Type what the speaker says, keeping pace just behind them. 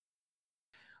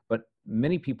But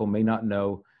many people may not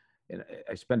know, and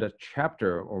I spend a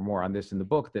chapter or more on this in the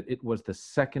book, that it was the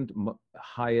second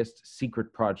highest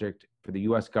secret project for the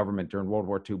US government during World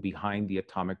War II behind the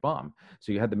atomic bomb.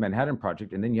 So you had the Manhattan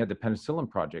Project, and then you had the Penicillin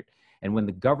Project. And when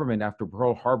the government, after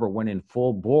Pearl Harbor, went in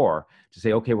full bore to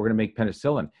say, okay, we're going to make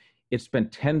penicillin, it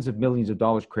spent tens of millions of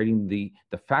dollars creating the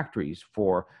factories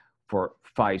for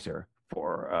Pfizer,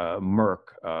 for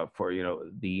Merck, for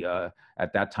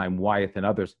at that time Wyeth and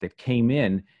others that came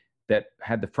in that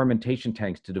had the fermentation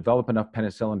tanks to develop enough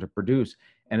penicillin to produce.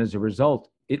 And as a result,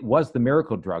 it was the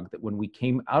miracle drug that when we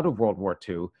came out of World War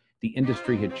II, the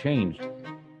industry had changed.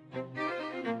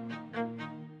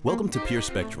 Welcome to Pure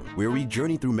Spectrum, where we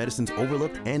journey through medicine's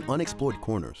overlooked and unexplored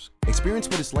corners. Experience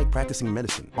what it's like practicing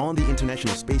medicine on the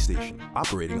International Space Station,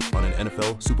 operating on an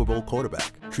NFL Super Bowl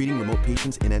quarterback, treating remote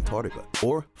patients in Antarctica,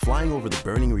 or flying over the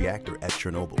burning reactor at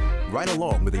Chernobyl. Ride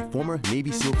along with a former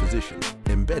Navy SEAL physician,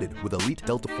 embedded with elite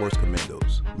Delta Force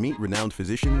commandos. Meet renowned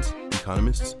physicians,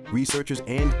 economists, researchers,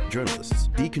 and journalists,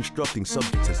 deconstructing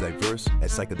subjects as diverse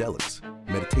as psychedelics,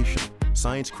 meditation,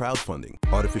 science crowdfunding,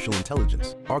 artificial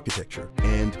intelligence, architecture,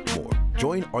 and more.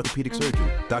 Join orthopedic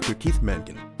surgeon Dr. Keith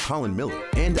Mankin, Colin Miller,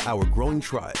 and our growing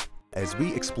tribe as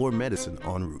we explore medicine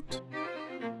en route.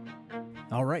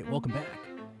 All right, welcome back.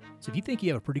 So if you think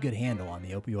you have a pretty good handle on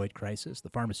the opioid crisis, the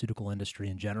pharmaceutical industry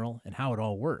in general, and how it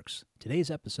all works,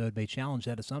 today's episode may challenge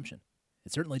that assumption.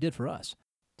 It certainly did for us.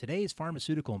 Today's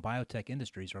pharmaceutical and biotech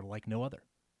industries are like no other.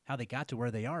 How they got to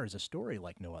where they are is a story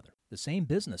like no other. The same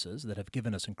businesses that have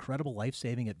given us incredible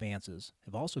life-saving advances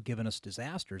have also given us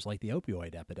disasters like the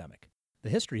opioid epidemic.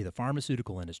 The history of the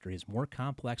pharmaceutical industry is more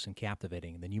complex and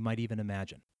captivating than you might even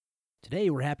imagine. Today,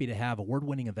 we're happy to have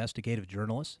award-winning investigative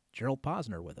journalist Gerald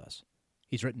Posner with us.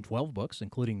 He's written 12 books,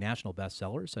 including national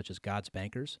bestsellers such as God's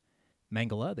Bankers,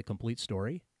 Mengele, The Complete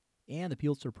Story, and the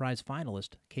Pulitzer Prize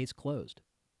finalist, Case Closed.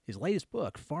 His latest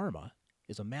book, Pharma,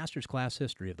 is a master's class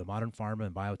history of the modern pharma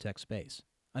and biotech space.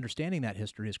 Understanding that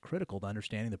history is critical to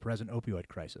understanding the present opioid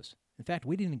crisis. In fact,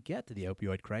 we didn't get to the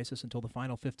opioid crisis until the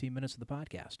final 15 minutes of the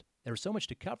podcast. There was so much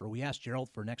to cover, we asked Gerald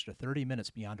for an extra 30 minutes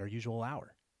beyond our usual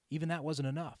hour. Even that wasn't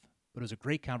enough, but it was a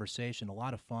great conversation, a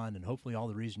lot of fun, and hopefully all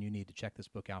the reason you need to check this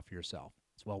book out for yourself.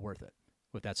 It's well worth it.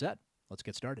 With that said, let's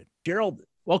get started. Gerald,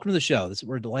 welcome to the show.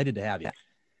 We're delighted to have you.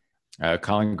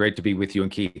 Colin, great to be with you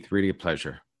and Keith. Really a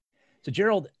pleasure. So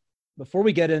Gerald, before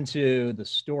we get into the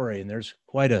story, and there's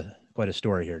quite a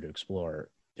story here to explore,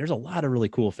 there's a lot of really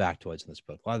cool factoids in this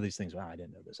book. A lot of these things, wow, I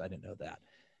didn't know this, I didn't know that.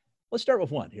 Let's start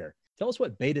with one here. Tell us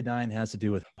what betadine has to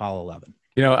do with Apollo 11.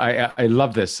 You know, I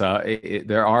love this.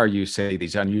 There are, you say,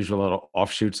 these unusual little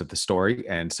offshoots of the story.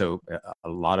 And so a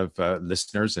lot of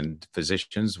listeners and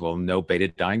physicians will know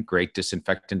betadine, great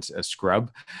disinfectant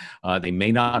scrub. They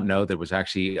may not know that it was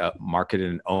actually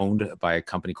marketed and owned by a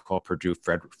company called Purdue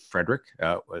Frederick,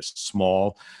 a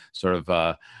small sort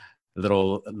of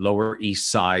little Lower East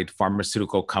Side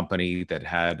pharmaceutical company that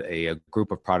had a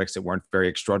group of products that weren't very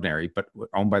extraordinary, but were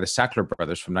owned by the Sackler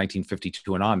brothers from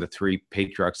 1952 and on, the three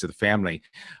patriarchs of the family.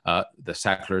 The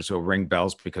Sacklers will ring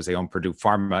bells because they own Purdue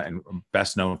Pharma and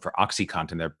best known for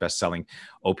OxyContin, their best-selling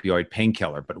opioid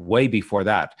painkiller. But way before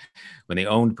that, when they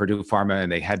owned Purdue Pharma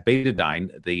and they had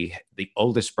betadine, the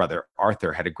oldest brother,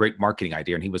 Arthur, had a great marketing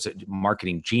idea, and he was a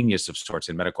marketing genius of sorts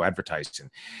in medical advertising.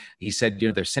 He said, you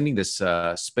know, they're sending this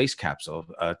space capsule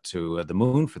to the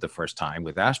moon for the first time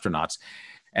with astronauts.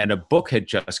 And a book had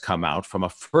just come out from a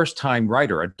first-time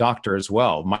writer, a doctor as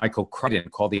well, Michael Crichton,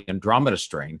 called The Andromeda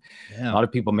Strain. Yeah. A lot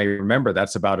of people may remember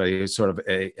that's about a sort of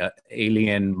a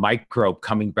alien microbe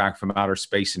coming back from outer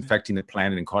space, infecting the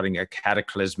planet and causing a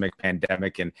cataclysmic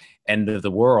pandemic and end of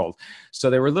the world. So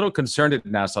they were a little concerned at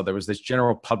NASA. There was this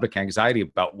general public anxiety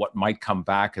about what might come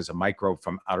back as a microbe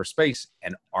from outer space.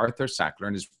 And Arthur Sackler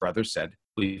and his brother said,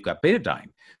 we've got betadine.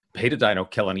 Betadine will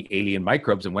kill any alien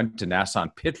microbes, and went to NASA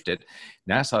and pitched it.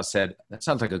 NASA said, that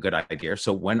sounds like a good idea.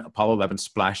 So when Apollo 11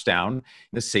 splashed down in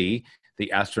the sea, the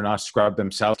astronauts scrubbed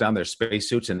themselves down, their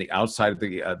spacesuits, and the outside of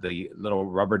the little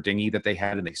rubber dinghy that they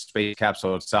had in the space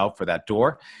capsule itself for that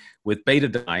door with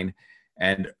betadine.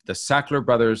 And the Sackler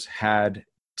brothers had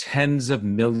tens of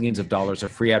millions of dollars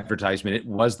of free advertisement. It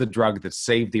was the drug that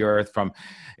saved the Earth from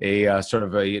a sort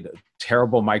of a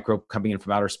terrible microbe coming in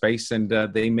from outer space. And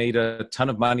they made a ton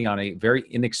of money on a very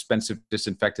inexpensive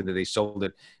disinfectant that they sold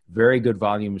at very good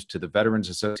volumes to the Veterans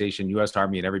Association, U.S.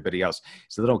 Army, and everybody else.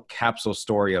 It's a little capsule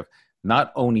story of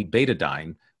not only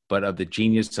betadine, but of the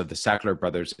genius of the Sackler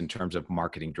brothers in terms of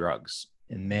marketing drugs.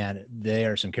 And man, they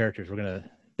are some characters.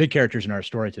 Big characters in our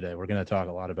story today. We're going to talk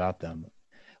a lot about them.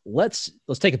 Let's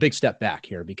take a big step back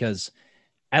here, because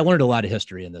I learned a lot of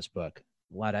history in this book.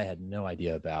 a lot I had no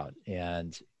idea about.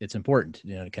 And it's important,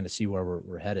 to kind of see where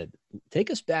we're headed. Take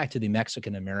us back to the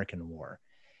Mexican-American War.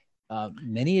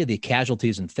 Many of the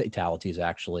casualties and fatalities,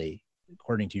 actually,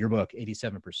 according to your book,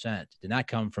 87%, did not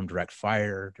come from direct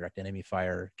fire, direct enemy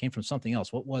fire. It came from something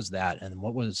else. What was that? And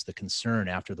what was the concern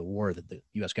after the war that the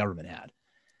U.S. government had?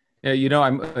 Yeah,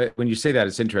 when you say that,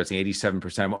 it's interesting.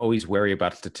 87%. I'm always wary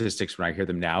about statistics when I hear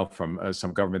them now from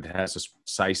some government that has a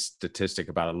precise statistic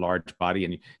about a large body,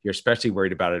 and you're especially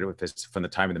worried about it with this from the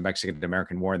time of the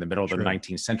Mexican-American War in the middle of the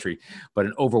 19th century. But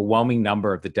an overwhelming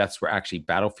number of the deaths were actually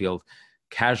battlefield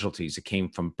casualties. It came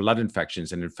from blood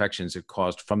infections and infections it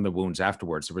caused from the wounds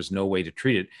afterwards. There was no way to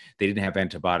treat it. They didn't have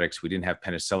antibiotics. We didn't have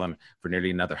penicillin for nearly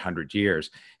another 100 years.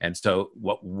 And so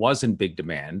what was in big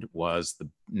demand was the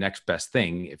next best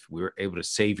thing. If we were able to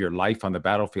save your life on the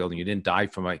battlefield and you didn't die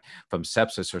from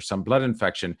sepsis or some blood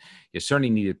infection, you certainly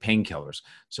needed painkillers.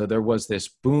 So there was this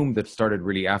boom that started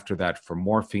really after that for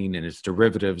morphine and its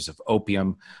derivatives of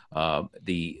opium.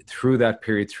 Through that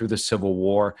period, through the Civil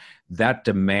War, that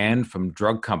demand from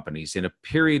drug companies in a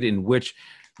period in which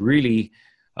really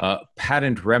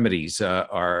patent remedies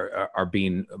are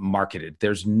being marketed.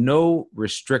 There's no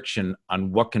restriction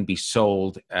on what can be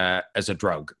sold as a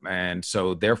drug. And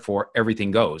so therefore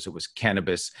everything goes. It was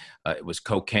cannabis, it was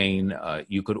cocaine.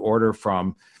 You could order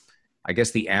from, I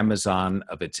guess the Amazon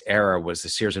of its era was the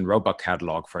Sears and Roebuck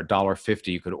catalog. For $1.50,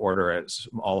 you could order a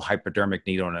small hypodermic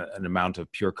needle and an amount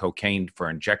of pure cocaine for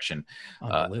injection.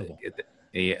 Unbelievable.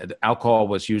 The alcohol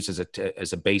was used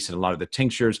as a base in a lot of the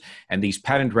tinctures, and these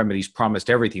patent remedies promised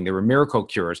everything. They were miracle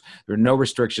cures. There were no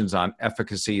restrictions on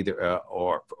efficacy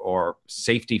or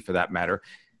safety, for that matter.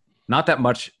 Not that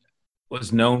much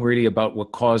was known really about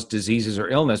what caused diseases or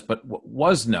illness, but what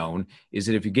was known is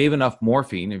that if you gave enough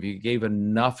morphine, if you gave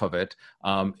enough of it,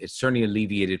 it certainly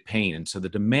alleviated pain. And so the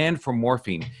demand for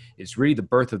morphine is really the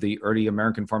birth of the early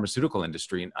American pharmaceutical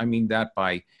industry. And I mean that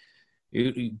by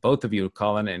both of you,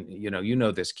 Colin, and you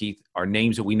know this, Keith, are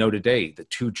names that we know today. The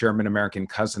two German-American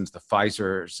cousins, the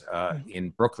Pfizers in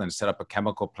Brooklyn, set up a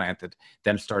chemical plant that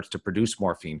then starts to produce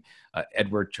morphine.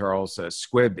 Edward Charles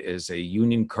Squibb is a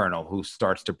Union colonel who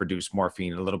starts to produce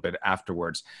morphine a little bit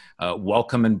afterwards.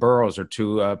 Wellcome and Burroughs are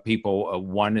two people.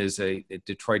 One is a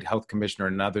Detroit health commissioner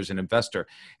and another's an investor,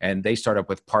 and they start up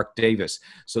with Park Davis.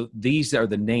 So these are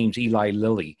the names. Eli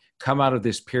Lilly come out of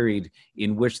this period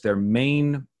in which their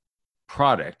main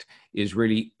product is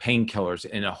really painkillers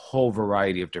in a whole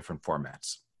variety of different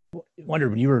formats. I wondered,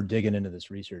 when you were digging into this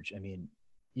research, I mean,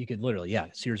 you could literally,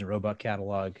 Sears and Roebuck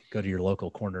catalog, go to your local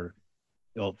corner,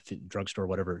 drugstore,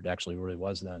 whatever it actually really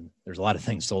was then. There's a lot of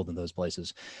things sold in those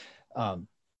places.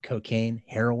 Cocaine,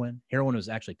 heroin. Heroin was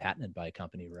actually patented by a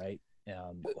company, right?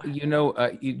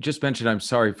 You just mentioned, I'm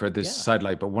sorry for this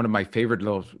sidelight, but one of my favorite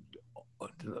little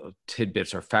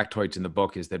tidbits or factoids in the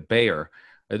book is that Bayer,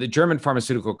 the German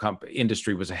pharmaceutical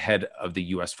industry, was ahead of the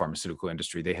U.S. pharmaceutical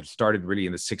industry. They had started really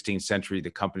in the 16th century, the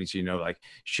companies, like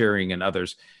Schering and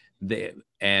others, they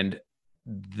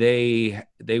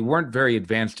weren't very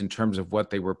advanced in terms of what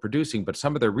they were producing, but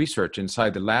some of their research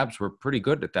inside the labs were pretty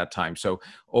good at that time. So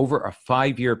over a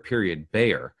 5-year period,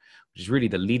 Bayer, which is really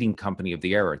the leading company of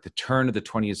the era at the turn of the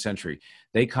 20th century,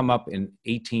 they come up in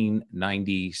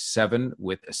 1897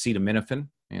 with acetaminophen.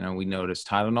 We noticed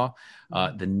Tylenol.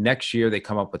 The next year, they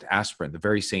come up with aspirin, the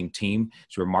very same team.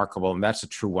 It's remarkable, and that's a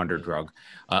true wonder drug.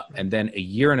 And then a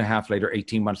year and a half later,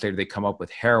 18 months later, they come up with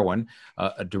heroin,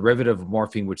 a derivative of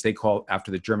morphine, which they call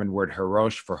after the German word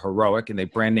heroisch for heroic, and they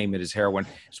brand name it as heroin.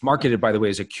 It's marketed, by the way,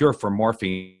 as a cure for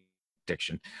morphine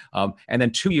addiction. And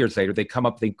then 2 years later, they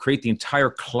create the entire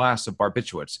class of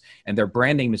barbiturates, and their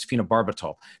brand name is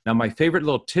phenobarbital. Now, my favorite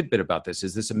little tidbit about this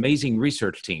is this amazing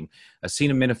research team,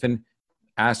 acetaminophen,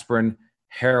 aspirin,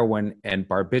 heroin, and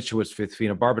barbiturates with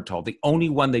phenobarbital. The only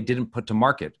one they didn't put to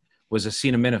market was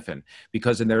acetaminophen,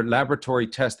 because in their laboratory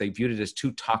test, they viewed it as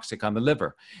too toxic on the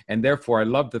liver. And therefore, I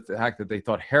love the fact that they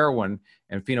thought heroin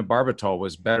and phenobarbital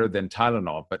was better than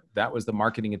Tylenol, but that was the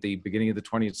marketing at the beginning of the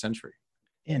 20th century.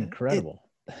 Incredible.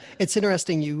 It's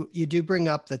interesting. You do bring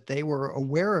up that they were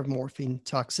aware of morphine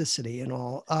toxicity and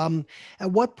all.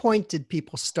 At what point did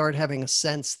people start having a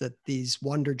sense that these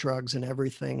wonder drugs and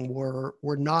everything were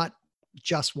not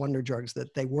just wonder drugs,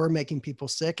 that they were making people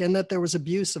sick and that there was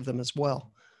abuse of them as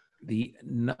well?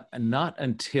 Not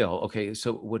until, okay,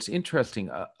 so what's interesting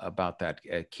about that,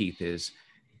 Keith, is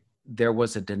there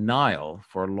was a denial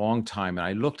for a long time. And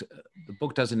I looked, the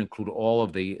book doesn't include all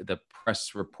of the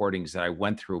press reportings that I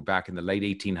went through back in the late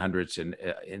 1800s in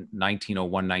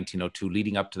 1901, 1902,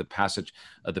 leading up to the passage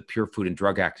of the Pure Food and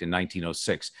Drug Act in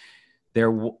 1906.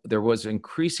 there was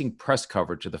increasing press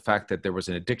coverage of the fact that there was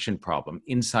an addiction problem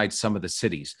inside some of the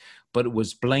cities, but it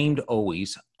was blamed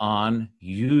always on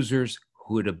users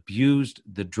who had abused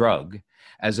the drug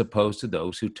as opposed to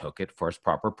those who took it for its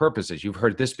proper purposes. You've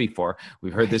heard this before.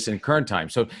 We've heard this in current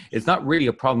times. So it's not really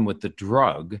a problem with the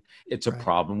drug. It's a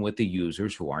problem with the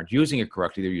users who aren't using it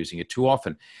correctly. They're using it too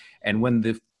often. And when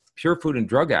the Pure Food and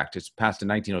Drug Act is passed in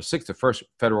 1906, the first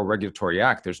federal regulatory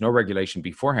act, there's no regulation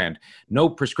beforehand. No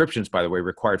prescriptions, by the way,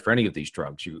 required for any of these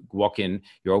drugs. You walk in,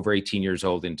 you're over 18 years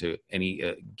old, into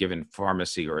any given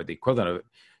pharmacy or the equivalent of it,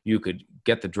 you could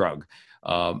get the drug.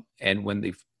 And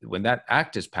when that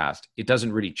act is passed, it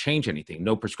doesn't really change anything.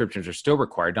 No prescriptions are still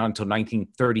required, not until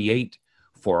 1938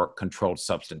 for controlled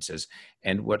substances.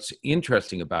 And what's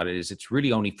interesting about it is it's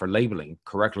really only for labeling,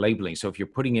 correct labeling. So if you're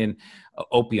putting in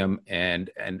opium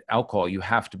and alcohol, you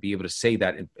have to be able to say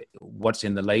that what's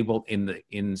in the label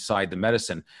inside the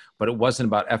medicine, but it wasn't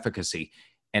about efficacy.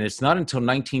 And it's not until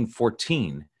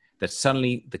 1914 that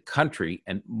suddenly the country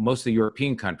and most of the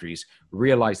European countries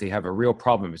realize they have a real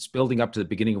problem. It's building up to the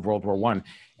beginning of World War I,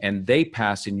 and they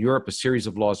pass in Europe a series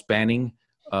of laws banning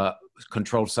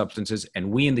controlled substances, and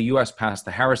we in the US passed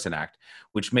the Harrison Act,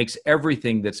 which makes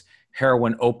everything that's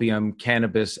heroin, opium,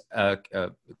 cannabis,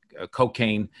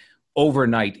 cocaine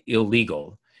overnight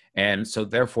illegal. And so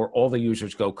therefore all the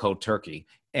users go cold turkey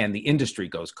and the industry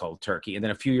goes cold turkey. And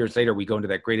then a few years later, we go into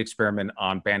that great experiment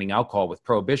on banning alcohol with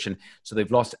prohibition. So they've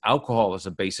lost alcohol as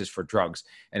a basis for drugs.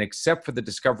 And except for the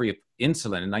discovery of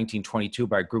insulin in 1922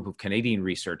 by a group of Canadian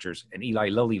researchers, and Eli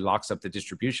Lilly locks up the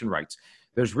distribution rights,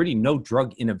 there's really no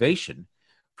drug innovation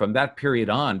from that period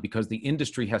on, because the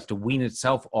industry has to wean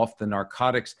itself off the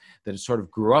narcotics that it sort of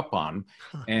grew up on.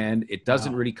 And it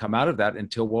doesn't really come out of that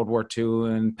until World War II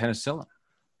and penicillin.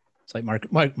 It's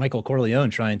like Michael Corleone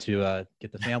trying to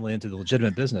get the family into the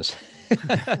legitimate business.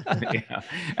 Yeah.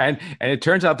 And it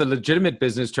turns out the legitimate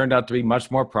business turned out to be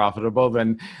much more profitable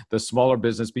than the smaller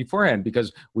business beforehand,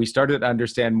 because we started to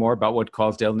understand more about what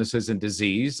caused illnesses and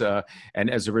disease. And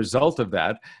as a result of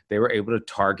that, they were able to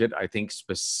target, I think,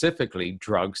 specifically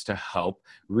drugs to help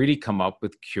really come up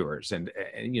with cures.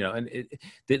 The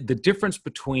difference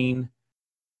between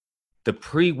the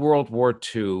pre-World War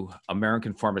II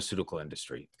American pharmaceutical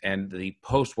industry and the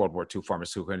post-World War II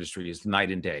pharmaceutical industry is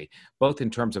night and day, both in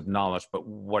terms of knowledge, but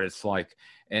what it's like.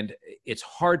 And it's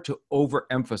hard to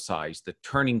overemphasize the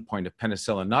turning point of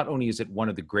penicillin. Not only is it one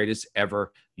of the greatest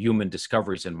ever human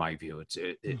discoveries, in my view,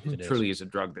 it truly is a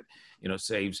drug that,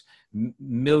 saves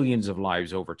millions of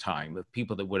lives over time of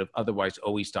people that would have otherwise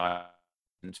always died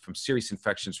from serious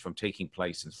infections from taking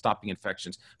place and stopping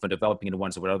infections from developing into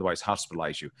ones that would otherwise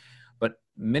hospitalize you. But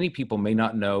many people may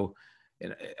not know,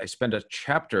 and I spend a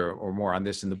chapter or more on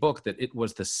this in the book, that it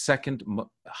was the second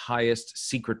highest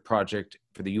secret project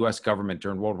for the US government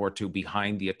during World War II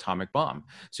behind the atomic bomb.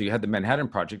 So you had the Manhattan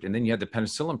Project, and then you had the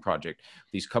Penicillin Project.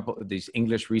 These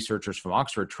English researchers from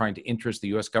Oxford trying to interest the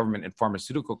US government and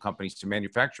pharmaceutical companies to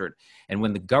manufacture it. And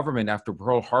when the government after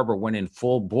Pearl Harbor went in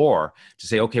full bore to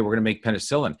say, okay, we're going to make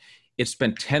penicillin, it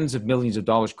spent tens of millions of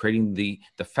dollars creating the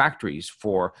factories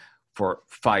for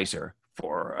Pfizer,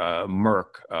 for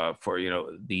Merck, for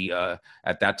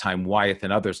at that time Wyeth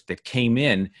and others that came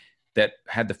in that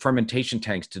had the fermentation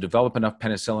tanks to develop enough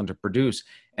penicillin to produce.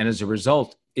 And as a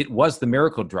result, it was the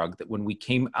miracle drug that when we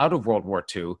came out of World War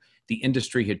II, the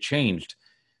industry had changed.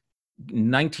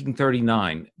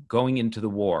 1939, going into the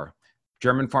war,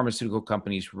 German pharmaceutical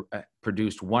companies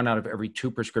produced 1 out of every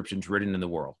 2 prescriptions written in the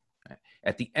world.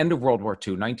 At the end of World War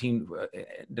II,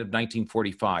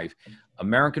 1945,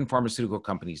 American pharmaceutical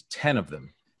companies, 10 of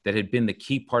them, that had been the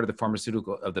key part of the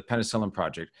penicillin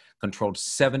project, controlled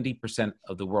 70%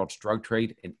 of the world's drug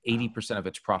trade and 80% of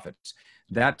its profits.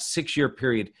 That 6-year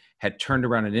period had turned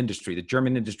around an industry. The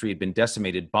German industry had been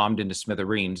decimated, bombed into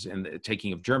smithereens in the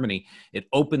taking of Germany. It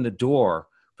opened the door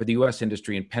for the US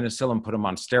industry, and penicillin put them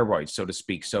on steroids, so to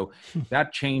speak. So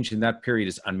that change in that period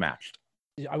is unmatched.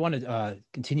 I want to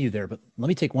continue there, but let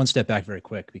me take one step back very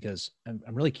quick, because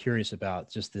I'm really curious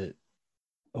about just the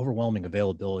overwhelming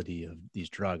availability of these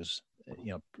drugs,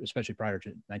 especially prior to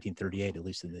 1938, at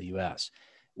least in the US.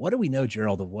 What do we know,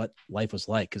 Gerald, of what life was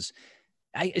like? Because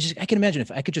I can imagine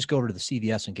if I could just go over to the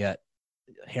CVS and get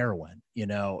heroin,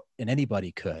 and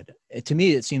anybody could. To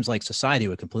me, it seems like society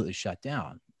would completely shut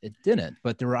down. it didn't,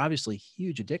 but there were obviously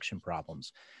huge addiction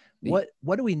problems.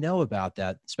 What do we know about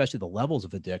that, especially the levels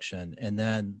of addiction? And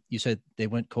then you said they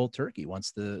went cold turkey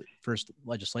once the first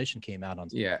legislation came out on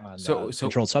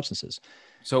controlled substances.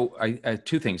 So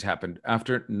two things happened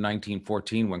after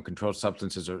 1914 when controlled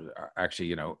substances are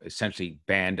actually, essentially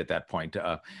banned at that point.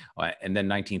 And then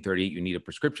 1938, you need a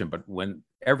prescription. But when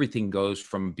everything goes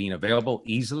from being available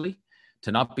easily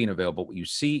to not being available, what you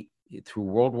see through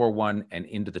World War I and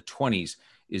into the 20s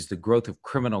is the growth of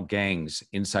criminal gangs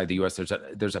inside the U.S.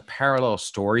 There's a parallel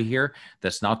story here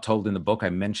that's not told in the book. I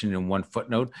mentioned in one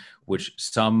footnote, which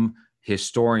some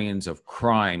historians of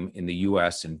crime in the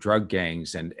U.S. and drug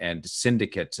gangs and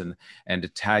syndicates and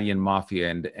Italian mafia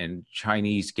and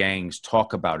Chinese gangs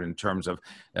talk about in terms of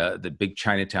the big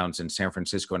Chinatowns in San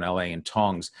Francisco and L.A. and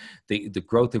Tongs, the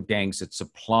growth of gangs that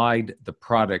supplied the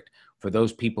product for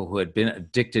those people who had been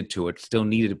addicted to it, still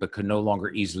needed it, but could no longer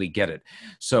easily get it.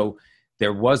 So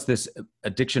there was this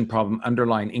addiction problem,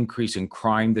 underlying increase in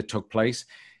crime that took place.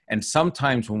 And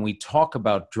sometimes when we talk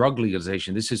about drug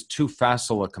legalization, this is too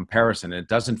facile a comparison. It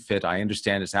doesn't fit. I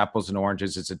understand it's apples and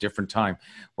oranges. It's a different time.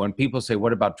 When people say,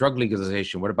 what about drug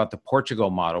legalization? What about the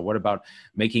Portugal model? What about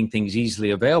making things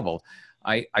easily available?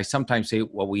 I sometimes say,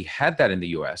 well, we had that in the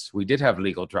US. We did have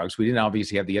legal drugs. We didn't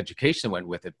obviously have the education that went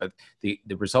with it, but the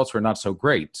results were not so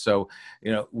great. So,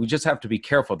 we just have to be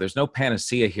careful. There's no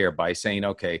panacea here by saying,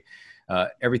 okay,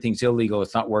 everything's illegal,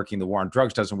 it's not working, the war on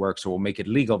drugs doesn't work, so we'll make it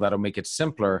legal, that'll make it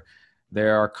simpler.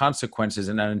 There are consequences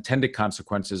and unintended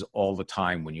consequences all the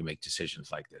time when you make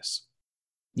decisions like this.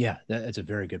 Yeah, that's a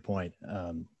very good point.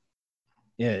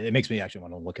 Yeah, it makes me actually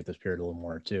want to look at this period a little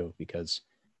more too, because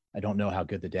I don't know how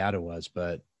good the data was,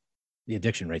 but the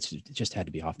addiction rates just had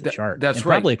to be off the chart. That's and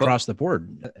right. Probably across the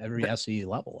board, every SE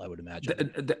level, I would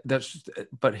imagine.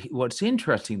 But what's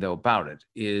interesting though about it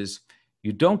is,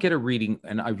 you don't get a reading,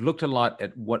 and I've looked a lot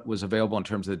at what was available in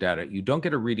terms of the data. You don't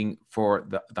get a reading for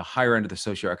the higher end of the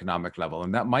socioeconomic level.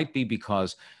 And that might be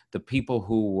because the people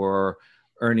who were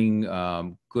earning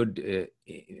good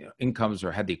incomes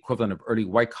or had the equivalent of early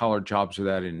white collar jobs or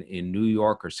that in New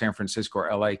York or San Francisco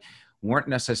or LA weren't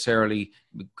necessarily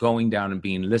going down and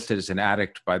being listed as an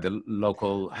addict by the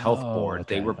local health board.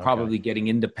 Okay, they were probably getting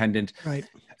independent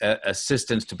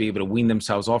assistance to be able to wean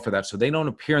themselves off of that. So they don't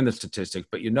appear in the statistics,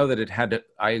 but that it had to,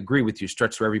 I agree with you,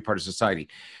 stretch through every part of society.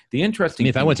 The interesting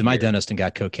if I went to my dentist and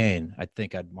got cocaine, I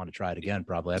think I'd want to try it again,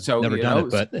 probably. I've never done it,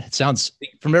 but it sounds,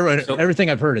 from everything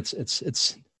I've heard, it's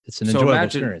an enjoyable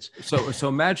experience. So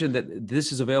imagine that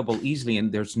this is available easily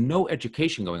and there's no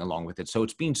education going along with it. So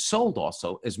it's being sold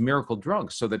also as miracle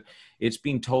drugs, so that it's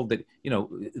being told that,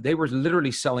 they were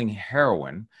literally selling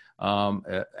heroin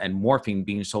and morphine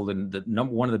being sold in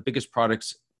one of the biggest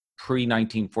products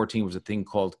pre-1914 was a thing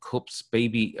called Koop's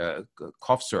baby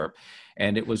cough syrup.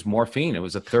 And it was morphine. It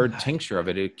was a third tincture of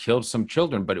it. It killed some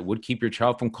children, but it would keep your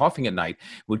child from coughing at night,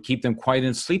 would keep them quiet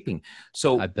and sleeping.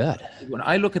 So I bet when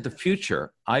I look at the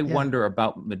future, I wonder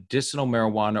about medicinal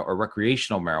marijuana or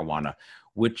recreational marijuana,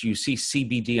 which you see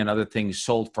CBD and other things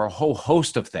sold for a whole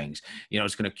host of things.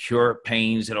 It's going to cure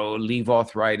pains. It'll relieve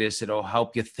arthritis. It'll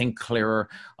help you think clearer.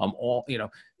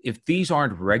 If these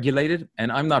aren't regulated,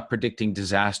 and I'm not predicting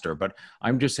disaster, but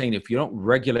I'm just saying if you don't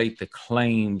regulate the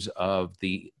claims of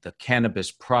the cannabis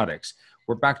products,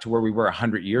 we're back to where we were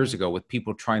 100 years ago with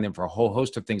people trying them for a whole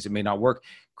host of things that may not work,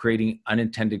 creating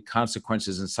unintended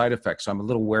consequences and side effects. So I'm a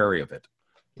little wary of it.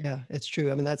 Yeah, it's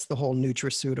true. I mean, that's the whole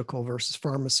nutraceutical versus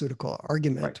pharmaceutical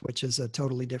argument, which is a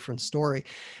totally different story.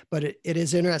 But it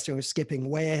is interesting. We're skipping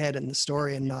way ahead in the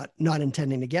story and not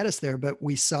intending to get us there. But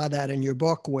we saw that in your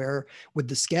book where with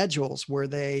the schedules where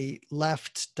they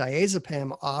left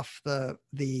diazepam off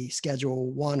the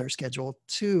Schedule 1 or Schedule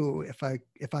 2,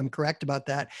 if I'm correct about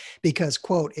that, because,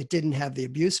 quote, it didn't have the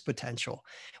abuse potential.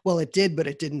 Well, it did, but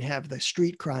it didn't have the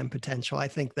street crime potential. I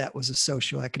think that was a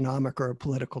socioeconomic or a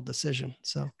political decision.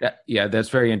 So that's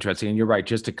very interesting. And you're right,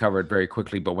 just to cover it very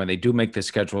quickly, but when they do make the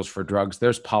schedules for drugs,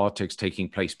 there's politics taking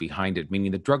place behind it,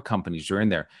 meaning the drug companies are in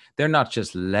there. They're not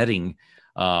just letting,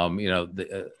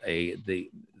 the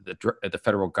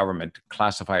federal government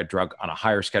classify a drug on a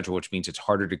higher schedule, which means it's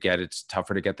harder to get, it's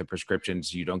tougher to get the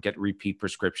prescriptions, you don't get repeat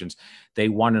prescriptions. They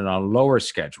want it on a lower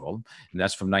schedule, and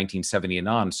that's from 1970 and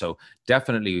on. So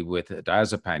definitely with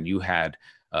diazepam, you had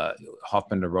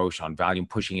Hoffman and Roche on Valium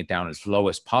pushing it down as low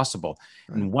as possible.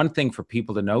 Right. And one thing for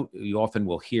people to note, you often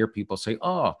will hear people say,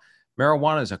 oh,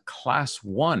 marijuana is a class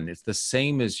 1. It's the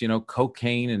same as,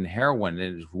 cocaine and heroin.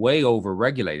 It is way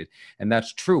over-regulated. And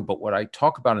that's true. But what I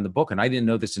talk about in the book, and I didn't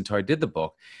know this until I did the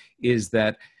book, is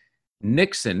that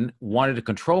Nixon wanted to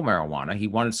control marijuana. He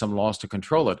wanted some laws to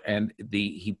control it. And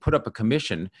he put up a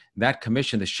commission. That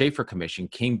commission, the Schaefer Commission,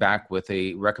 came back with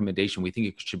a recommendation. We think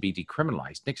it should be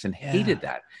decriminalized. Nixon hated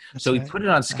that. So he put it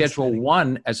on Schedule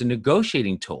 1 as a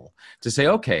negotiating tool to say,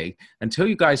 okay, until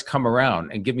you guys come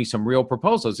around and give me some real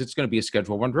proposals, it's going to be a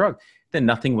Schedule 1 drug. Then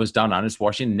nothing was done on it.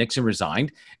 Washington. Nixon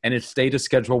resigned, and it stayed a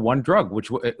Schedule 1 drug, which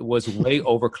was way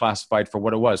overclassified for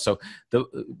what it was. So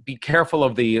be careful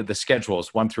of the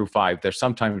schedules 1 through 5. They're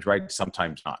sometimes right,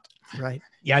 sometimes not. Right.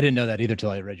 Yeah, I didn't know that either till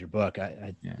I read your book.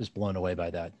 I just blown away by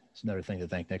that. It's another thing to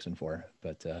thank Nixon for.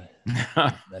 But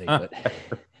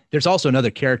there's also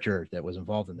another character that was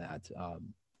involved in that.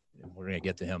 We're going to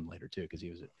get to him later too, because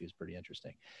he was pretty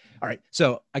interesting. All right,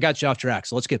 so I got you off track.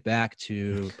 So let's get back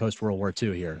to post-World War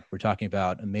II here. We're talking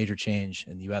about a major change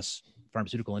in the U.S.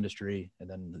 pharmaceutical industry and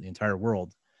then the entire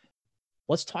world.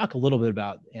 Let's talk a little bit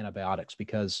about antibiotics,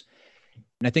 because,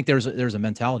 and I think there's a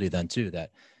mentality then too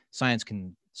that science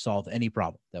can solve any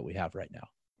problem that we have right now.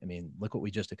 I mean, look what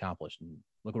we just accomplished, and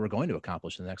look what we're going to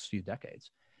accomplish in the next few decades.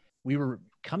 We were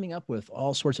coming up with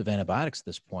all sorts of antibiotics at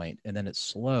this point, and then it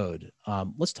slowed.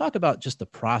 Let's talk about just the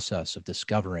process of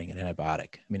discovering an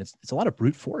antibiotic. I mean, it's a lot of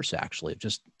brute force, actually, of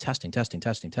just testing,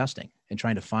 and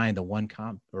trying to find the one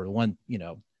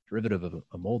derivative of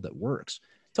a mold that works.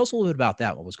 Tell us a little bit about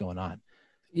that. What was going on?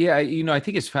 Yeah, I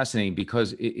think it's fascinating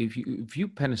because if you view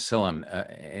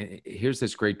penicillin, here's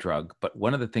this great drug, but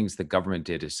one of the things the government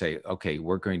did is say, okay,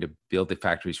 we're going to build the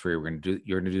factories for you.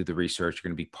 You're going to do the research. You're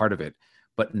going to be part of it.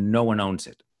 But no one owns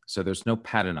it. So there's no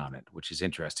patent on it, which is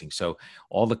interesting. So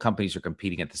all the companies are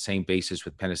competing at the same basis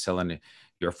with penicillin.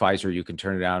 You're Pfizer, you can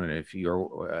turn it down. And if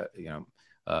you're,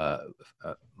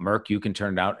 Merck, you can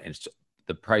turn it out. And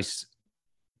the price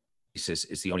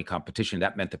is the only competition.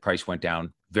 That meant the price went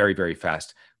down very, very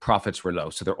fast. Profits were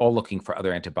low. So they're all looking for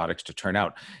other antibiotics to turn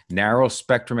out. Narrow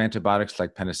spectrum antibiotics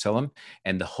like penicillin,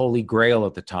 and the holy grail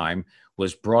at the time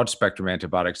was broad spectrum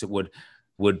antibiotics that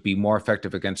would be more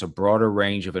effective against a broader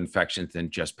range of infections than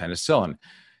just penicillin.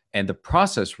 And the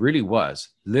process really was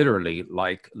literally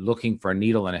like looking for a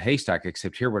needle in a haystack,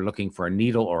 except here we're looking for a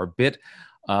needle or a bit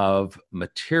of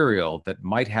material that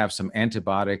might have some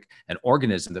antibiotic, an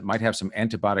organism that might have some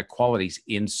antibiotic qualities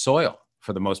in soil.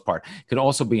 For the most part, it could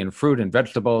also be in fruit and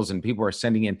vegetables, and people are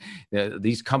sending in,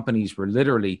 these companies were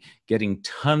literally getting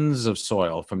tons of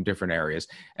soil from different areas,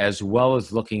 as well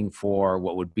as looking for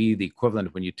what would be the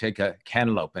equivalent when you take a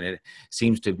cantaloupe and it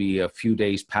seems to be a few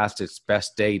days past its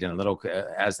best date and a little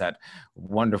has that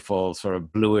wonderful sort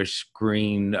of bluish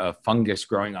green fungus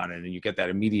growing on it, and you get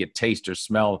that immediate taste or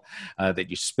smell that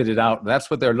you spit it out. That's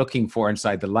what they're looking for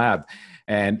inside the lab.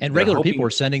 And regular people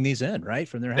are sending these in, right,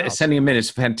 from their house. Sending them in.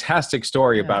 It's a fantastic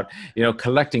story about,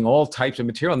 collecting all types of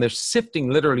material, and they're sifting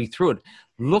literally through it,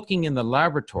 looking in the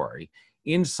laboratory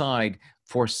inside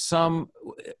for some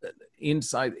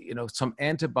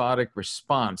antibiotic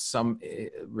response, some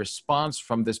response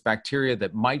from this bacteria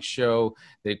that might show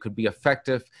that it could be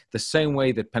effective the same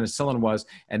way that penicillin was.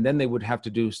 And then they would have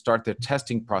to start their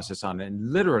testing process on it.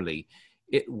 And literally,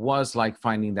 it was like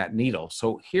finding that needle.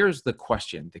 So here's the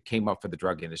question that came up for the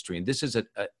drug industry, and this is an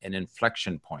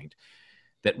inflection point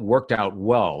that worked out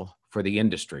well for the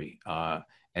industry,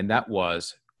 and that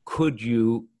was, could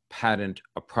you patent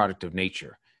a product of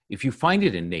nature? If you find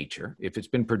it in nature, if it's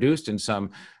been produced in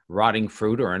some rotting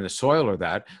fruit or in the soil or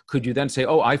that, could you then say,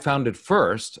 oh, I found it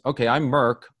first. Okay, I'm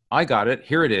Merck. I got it.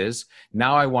 Here it is.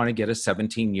 Now I want to get a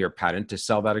 17-year patent to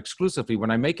sell that exclusively when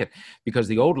I make it. Because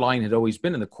the old line had always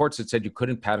been in the courts that said you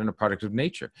couldn't patent a product of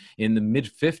nature. In the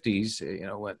mid-50s,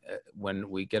 when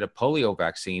we get a polio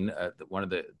vaccine, one of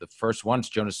the first ones,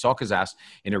 Jonas Salk is asked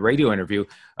in a radio interview,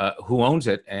 who owns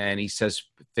it? And he says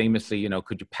famously,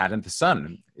 could you patent the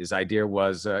sun? His idea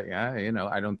was, I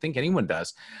don't think anyone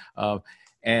does.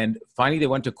 And finally, they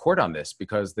went to court on this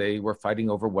because they were fighting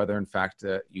over whether, in fact,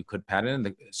 you could patent. And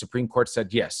the Supreme Court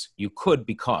said, yes, you could,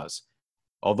 because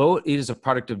although it is a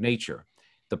product of nature,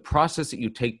 the process that you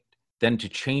take then to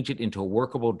change it into a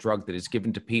workable drug that is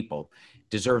given to people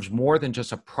deserves more than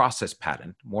just a process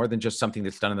patent, more than just something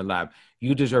that's done in the lab.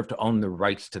 You deserve to own the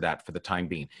rights to that for the time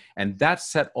being. And that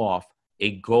set off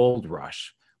a gold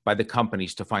rush by the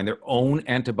companies to find their own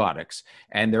antibiotics,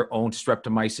 and their own,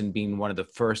 streptomycin being one of the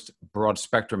first broad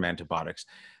spectrum antibiotics,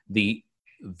 the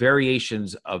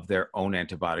variations of their own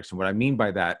antibiotics. And what I mean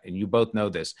by that, and you both know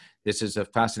this is a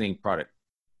fascinating product.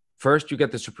 First, you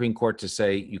get the Supreme Court to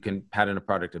say you can patent a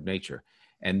product of nature.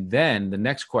 And then the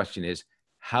next question is,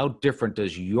 how different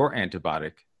does your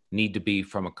antibiotic need to be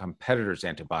from a competitor's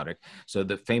antibiotic? So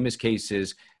the famous case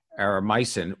is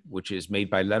Aramycin, which is made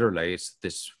by Lederle. It's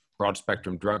this broad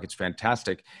spectrum drug. It's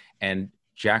fantastic. And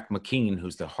Jack McKean,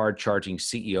 who's the hard-charging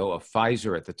CEO of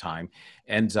Pfizer at the time,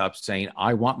 ends up saying,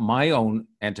 I want my own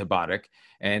antibiotic.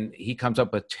 And he comes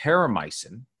up with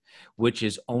terramycin, which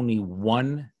is only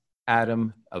one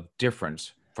atom of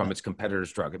difference from its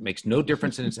competitor's drug. It makes no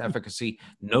difference in its efficacy,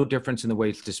 no difference in the way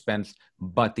it's dispensed,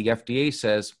 but the FDA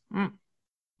says,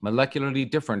 molecularly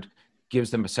different,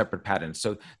 gives them a separate patent.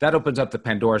 So that opens up the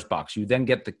Pandora's box. You then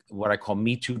get what I call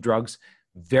Me Too drugs,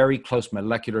 very close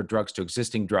molecular drugs to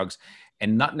existing drugs,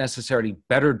 and not necessarily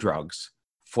better drugs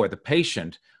for the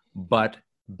patient, but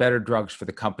better drugs for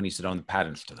the companies that own the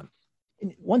patents to them.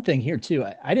 One thing here too,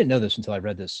 I didn't know this until I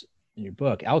read this in your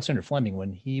book. Alexander Fleming,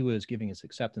 when he was giving his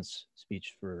acceptance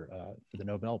speech for the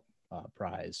Nobel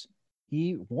Prize,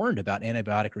 he warned about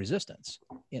antibiotic resistance.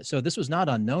 So this was not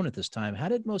unknown at this time. How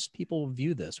did most people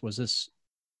view this? Was this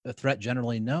a threat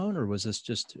generally known, or was this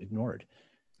just ignored?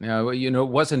 No, it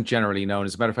wasn't generally known.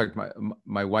 As a matter of fact,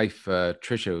 my wife,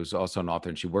 Tricia, who's also an author,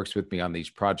 and she works with me on these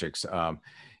projects.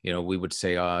 We would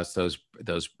say, it's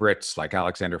those Brits like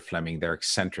Alexander Fleming, they're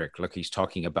eccentric. Look, he's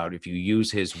talking about if you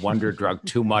use his wonder drug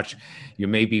too much, you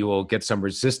maybe will get some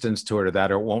resistance to it or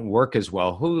that, or it won't work as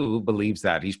well. Who believes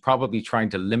that? He's probably trying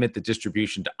to limit the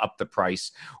distribution to up the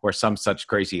price or some such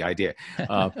crazy idea.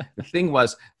 The thing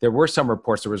was, there were some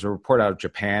reports. There was a report out of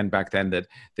Japan back then that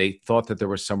they thought that there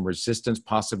was some resistance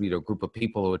possibly to a group of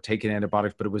people who had taken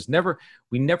antibiotics, but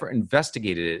we never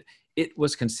investigated it. It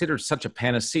was considered such a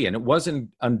panacea, and it wasn't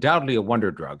undoubtedly a wonder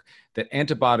drug, that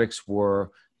antibiotics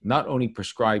were not only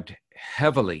prescribed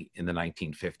heavily in the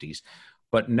 1950s,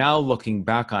 but now looking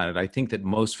back on it, I think that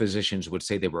most physicians would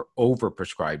say they were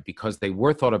overprescribed because they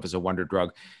were thought of as a wonder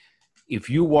drug. If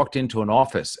you walked into an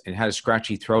office and had a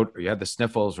scratchy throat, or you had the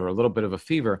sniffles or a little bit of a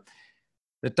fever,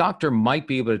 the doctor might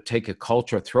be able to take a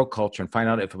throat culture, and find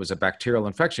out if it was a bacterial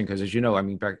infection. Because as you know,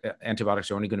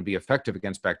 antibiotics are only going to be effective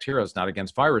against bacteria, not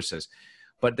against viruses.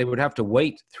 But they would have to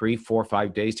wait 3, 4,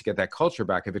 5 days to get that culture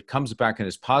back. If it comes back and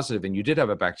is positive and you did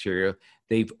have a bacteria,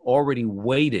 they've already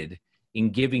waited in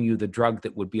giving you the drug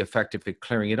that would be effective at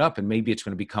clearing it up. And maybe it's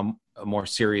going to become a more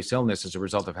serious illness as a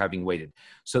result of having waited.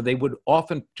 So they would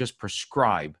often just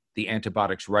prescribe the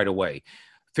antibiotics right away,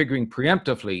 figuring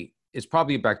preemptively, it's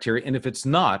probably a bacteria. And if it's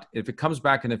not, if it comes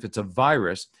back and if it's a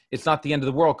virus, it's not the end of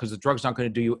the world, because the drug's not going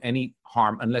to do you any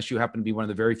harm unless you happen to be one of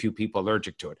the very few people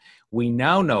allergic to it. We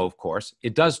now know, of course,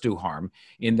 it does do harm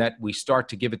in that we start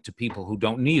to give it to people who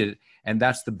don't need it. And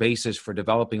that's the basis for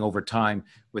developing over time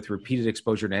with repeated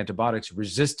exposure to antibiotics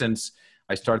resistance.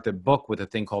 I started the book with a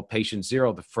thing called Patient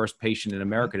Zero, the first patient in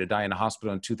America to die in a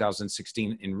hospital in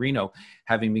 2016 in Reno,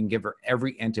 having been given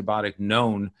every antibiotic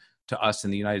known to us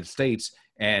in the United States,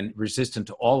 and resistant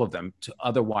to all of them, to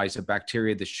otherwise a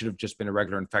bacteria that should have just been a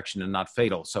regular infection and not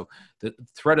fatal. So the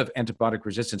threat of antibiotic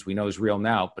resistance we know is real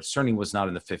now, but certainly was not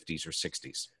in the 50s or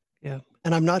 60s. Yeah.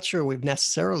 And I'm not sure we've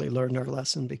necessarily learned our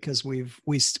lesson, because we're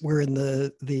in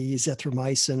the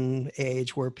zithromycin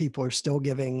age where people are still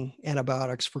giving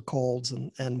antibiotics for colds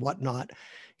and whatnot,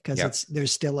 because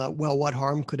there's still what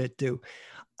harm could it do?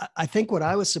 I think what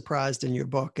I was surprised in your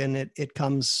book, and it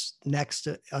comes next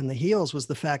on the heels, was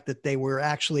the fact that they were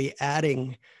actually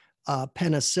adding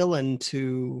penicillin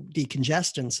to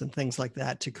decongestants and things like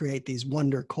that to create these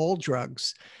wonder cold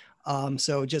drugs.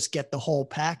 So just get the whole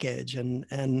package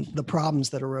and the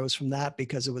problems that arose from that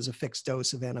because it was a fixed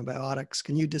dose of antibiotics.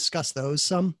 Can you discuss those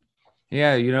some?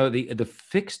 Yeah, the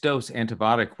fixed dose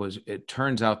antibiotic it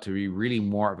turns out to be really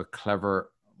more of a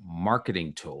clever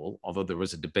marketing tool, although there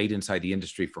was a debate inside the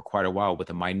industry for quite a while, with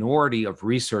a minority of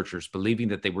researchers believing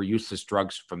that they were useless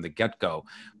drugs from the get-go,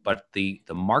 but the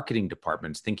marketing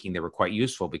departments thinking they were quite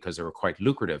useful because they were quite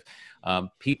lucrative.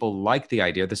 People like the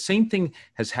idea. The same thing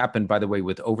has happened, by the way,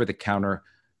 with over-the-counter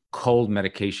cold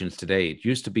medications today. It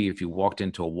used to be if you walked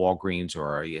into a Walgreens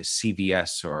or a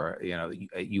CVS, or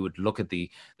you would look at the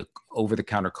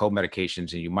over-the-counter cold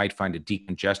medications and you might find a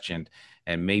decongestant,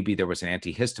 and maybe there was an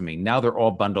antihistamine. Now they're all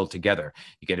bundled together.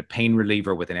 You get a pain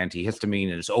reliever with an antihistamine,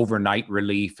 and it's overnight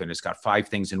relief, and it's got 5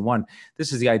 things in one.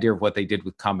 This is the idea of what they did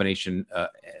with combination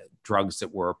drugs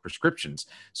that were prescriptions.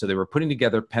 So they were putting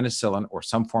together penicillin or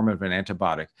some form of an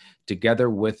antibiotic together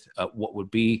with what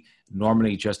would be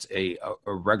normally just a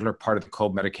regular part of the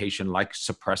cold medication, like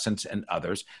suppressants and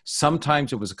others.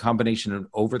 Sometimes it was a combination of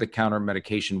over-the-counter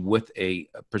medication with a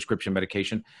prescription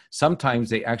medication. Sometimes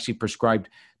they actually prescribed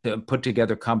put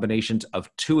together combinations of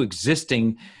 2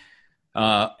 existing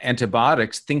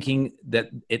antibiotics, thinking that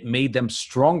it made them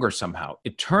stronger somehow.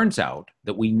 It turns out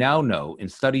that we now know, in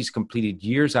studies completed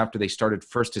years after they started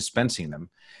first dispensing them,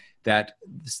 that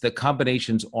the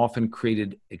combinations often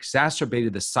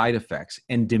exacerbated the side effects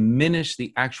and diminished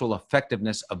the actual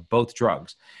effectiveness of both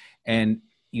drugs. And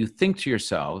you think to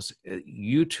yourselves,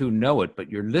 you two know it, but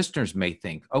your listeners may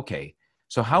think, okay,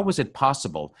 so how was it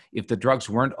possible, if the drugs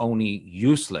weren't only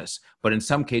useless, but in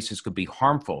some cases could be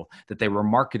harmful, that they were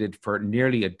marketed for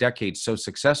nearly a decade so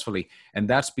successfully? And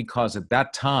that's because at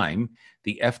that time,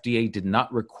 the FDA did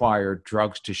not require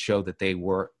drugs to show that they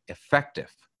were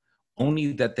effective,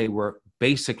 only that they were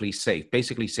basically safe.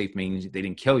 Basically safe means they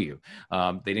didn't kill you.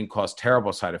 They didn't cause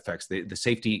terrible side effects. The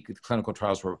safety clinical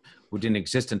trials didn't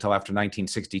exist until after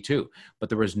 1962. But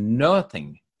there was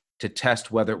nothing to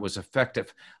test whether it was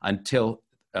effective until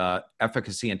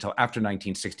efficacy until after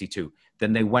 1962.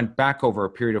 Then they went back over a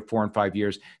period of 4 and 5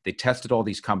 years. They tested all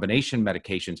these combination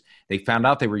medications. They found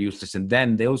out they were useless. And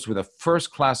then those were the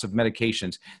first class of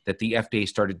medications that the FDA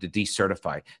started to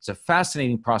decertify. It's a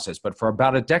fascinating process, but for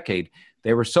about a decade,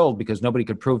 they were sold because nobody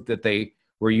could prove that they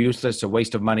were useless, a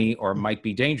waste of money, or might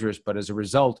be dangerous. But as a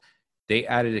result, they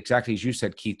added, exactly as you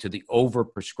said, Keith, to the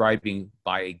over-prescribing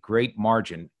by a great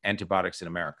margin antibiotics in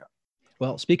America.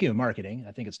 Well, speaking of marketing,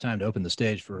 I think it's time to open the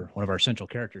stage for one of our central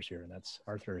characters here, and that's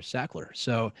Arthur Sackler.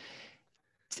 So,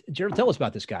 Gerald, tell us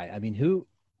about this guy. I mean,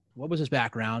 what was his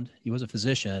background? He was a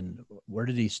physician. Where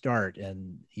did he start?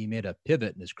 And he made a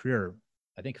pivot in his career,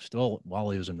 I think still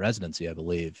while he was in residency, I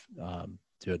believe,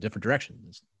 to a different direction.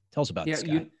 Tell us about this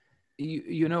guy.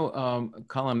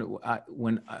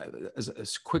 Colin, as a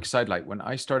quick sidelight, when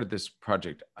I started this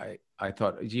project, I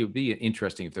thought it would be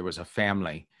interesting if there was a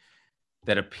family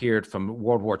that appeared from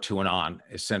World War II and on,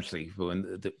 essentially, when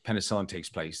the penicillin takes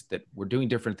place, that were doing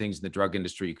different things in the drug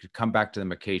industry. You could come back to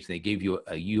them occasionally. They gave you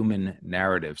a human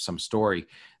narrative, some story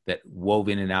that wove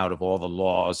in and out of all the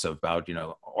laws about,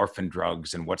 orphan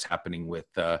drugs and what's happening with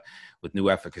new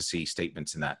efficacy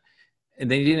statements and that. And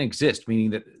they didn't exist,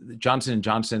 meaning that Johnson &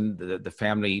 Johnson, the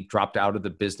family dropped out of the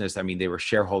business. I mean, they were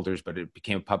shareholders, but it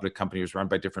became a public company. It was run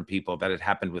by different people. That had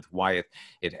happened with Wyeth.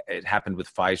 It happened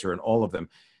with Pfizer and all of them.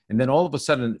 And then all of a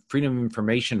sudden, Freedom of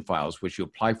Information files, which you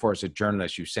apply for as a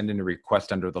journalist, you send in a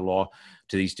request under the law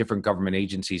to these different government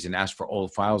agencies and ask for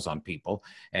old files on people.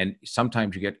 And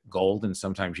sometimes you get gold and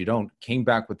sometimes you don't. Came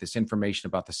back with this information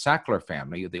about the Sackler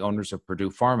family, the owners of Purdue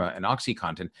Pharma and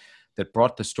OxyContin, that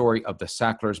brought the story of the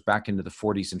Sacklers back into the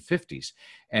 40s and 50s.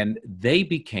 And they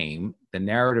became the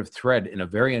narrative thread in a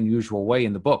very unusual way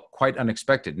in the book, quite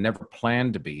unexpected, never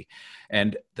planned to be.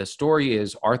 And the story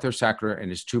is Arthur Sackler and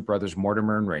his two brothers,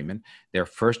 Mortimer and Raymond. They're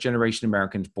first-generation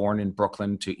Americans born in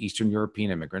Brooklyn to Eastern European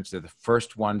immigrants. They're the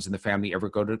first ones in the family ever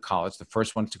go to college, the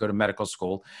first ones to go to medical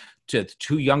school. The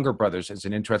two younger brothers, as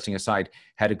an interesting aside,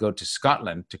 had to go to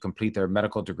Scotland to complete their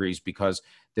medical degrees because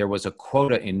there was a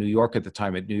quota in New York at the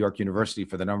time at New York University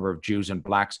for the number of Jews and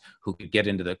blacks who could get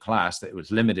into the class. That it was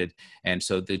limited. And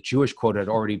so the Jewish quota had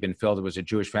already been filled. It was a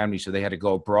Jewish family, so they had to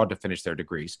go abroad to finish their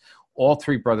degrees. All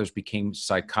three brothers became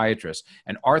psychiatrists.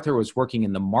 And Arthur was working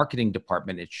in the marketing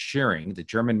department at Schering, the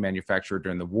German manufacturer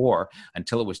during the war,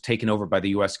 until it was taken over by the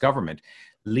US government.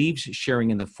 Leaves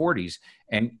Schering in the 40s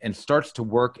and starts to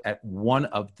work at one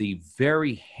of the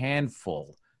very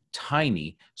handful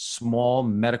tiny, small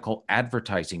medical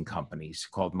advertising companies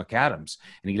called McAdams.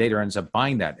 And he later ends up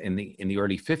buying that in the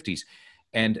early 50s.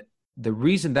 And the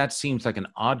reason that seems like an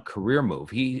odd career move,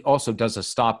 he also does a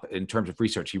stop in terms of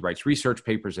research. He writes research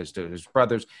papers as do his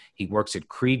brothers. He works at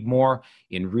Creedmoor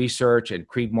in research, and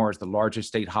Creedmoor is the largest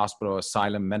state hospital,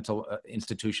 asylum, mental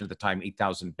institution at the time,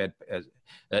 8,000 bed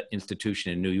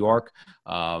institution in New York.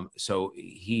 So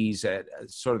he's at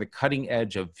sort of the cutting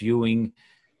edge of viewing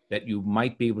that you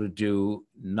might be able to do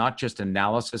not just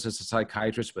analysis as a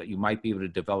psychiatrist, but you might be able to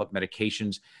develop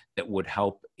medications that would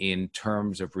help in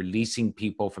terms of releasing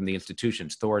people from the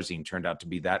institutions. Thorazine turned out to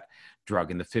be that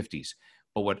drug in the 50s.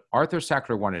 But what Arthur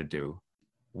Sackler wanted to do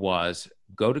was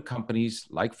go to companies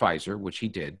like Pfizer, which he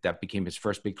did, that became his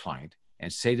first big client,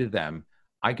 and say to them,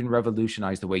 I can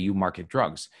revolutionize the way you market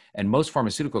drugs. And most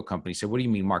pharmaceutical companies say, what do you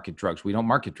mean market drugs? We don't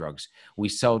market drugs. We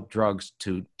sell drugs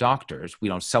to doctors. We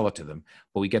don't sell it to them,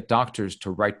 but we get doctors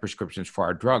to write prescriptions for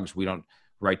our drugs. We don't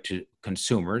write to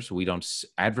consumers. We don't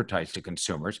advertise to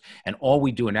consumers. And all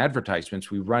we do in advertisements,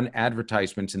 we run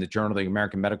advertisements in the Journal of the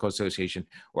American Medical Association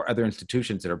or other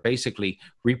institutions that are basically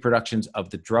reproductions of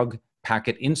the drug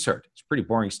packet insert. It's pretty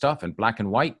boring stuff in black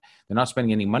and white. They're not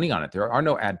spending any money on it. There are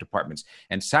no ad departments.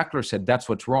 And Sackler said, that's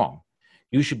what's wrong.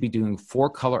 You should be doing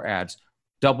 4-color ads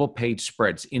double page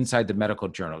spreads inside the medical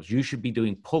journals. You should be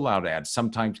doing pull-out ads,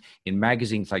 sometimes in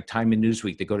magazines like Time and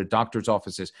Newsweek. They go to doctors'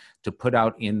 offices to put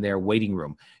out in their waiting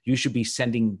room. You should be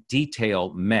sending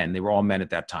detail men, they were all men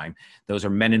at that time, those are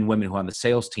men and women who are on the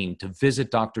sales team, to visit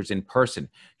doctors in person.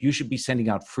 You should be sending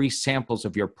out free samples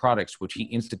of your products, which he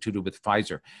instituted with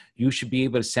Pfizer. You should be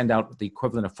able to send out the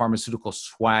equivalent of pharmaceutical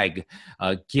swag,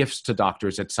 gifts to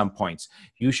doctors at some points.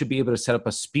 You should be able to set up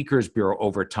a speakers bureau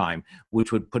over time,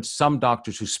 which would put some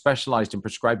doctors who specialized in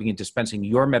prescribing and dispensing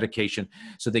your medication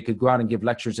so they could go out and give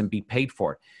lectures and be paid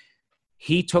for it.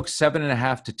 He took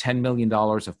 $7.5 to $10 million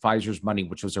of Pfizer's money,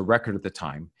 which was a record at the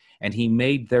time, and he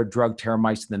made their drug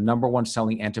terramycin the number one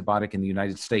selling antibiotic in the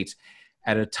United States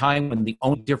at a time when the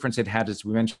only difference it had, as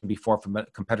we mentioned before, from a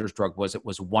competitor's drug was it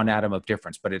was one atom of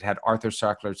difference, but it had Arthur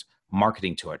Sackler's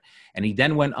marketing to it. And he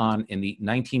then went on in the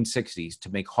 1960s to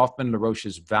make Hoffmann-La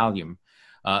Roche's Valium,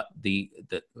 the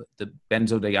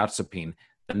benzodiazepine,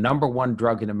 the number one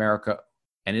drug in America,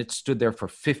 and it stood there for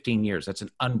 15 years. That's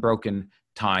an unbroken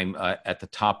time at the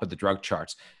top of the drug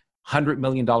charts. $100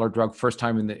 million drug, first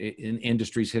time in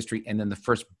industry's history, and then the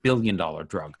first billion-dollar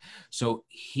drug. So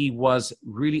he was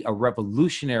really a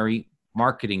revolutionary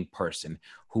marketing person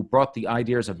who brought the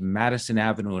ideas of Madison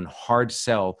Avenue and hard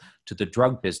sell to the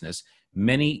drug business.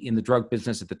 Many in the drug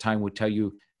business at the time would tell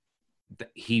you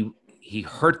that he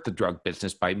hurt the drug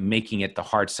business by making it the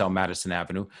hard sell Madison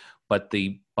Avenue, but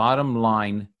the bottom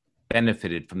line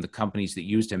benefited from the companies that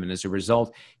used him. And as a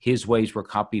result, his ways were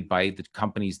copied by the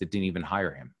companies that didn't even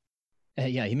hire him.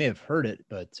 Yeah, he may have heard it,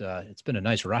 but it's been a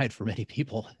nice ride for many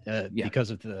people because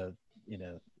of the,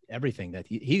 everything that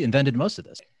he invented most of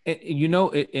this. And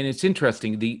it's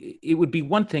interesting. It would be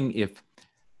one thing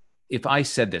if I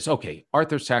said this, okay,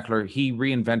 Arthur Sackler,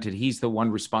 he's the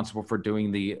one responsible for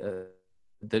doing the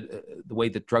way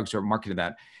that drugs are marketed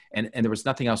that. And there was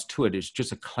nothing else to it. It's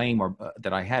just a claim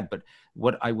that I had. But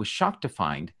what I was shocked to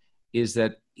find is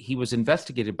that he was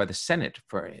investigated by the Senate,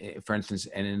 for instance,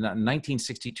 and in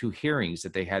 1962 hearings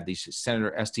that they had, these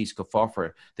Senator Estes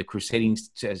Kefauver, the crusading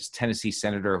Tennessee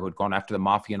senator who had gone after the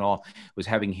mafia and all, was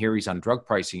having hearings on drug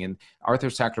pricing. And Arthur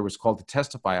Sackler was called to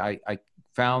testify. I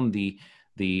found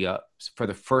for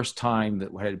the first time that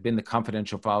had been the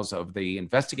confidential files of the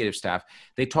investigative staff,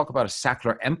 they talk about a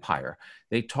Sackler empire.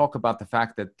 They talk about the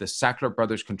fact that the Sackler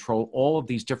brothers control all of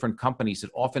these different companies that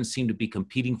often seem to be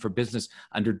competing for business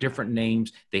under different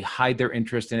names. They hide their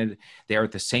interest in it. They are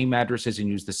at the same addresses and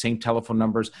use the same telephone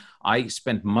numbers. I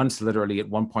spent months literally at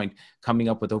one point coming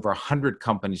up with over 100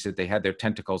 companies that they had their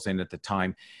tentacles in at the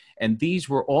time. And these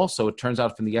were also, it turns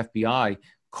out from the FBI,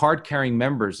 card-carrying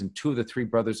members and two of the three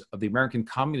brothers of the American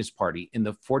Communist Party in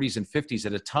the 40s and 50s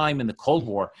at a time in the Cold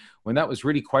War when that was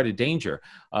really quite a danger.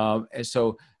 And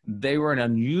so they were an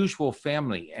unusual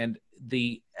family. And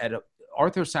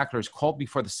Arthur Sackler is called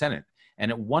before the Senate,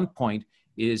 and at one point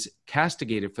is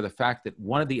castigated for the fact that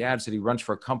one of the ads that he runs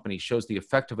for a company shows the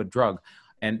effect of a drug,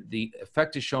 and the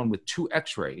effect is shown with two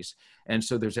x-rays. And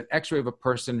so there's an x-ray of a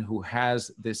person who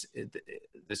has this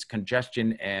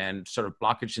congestion and sort of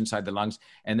blockage inside the lungs,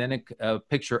 and then a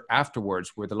picture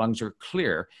afterwards where the lungs are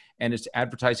clear, and it's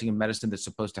advertising a medicine that's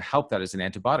supposed to help that as an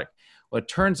antibiotic. Well, it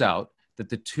turns out that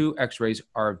the two x-rays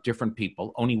are of different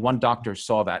people. Only one doctor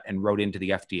saw that and wrote into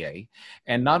the FDA.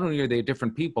 And not only are they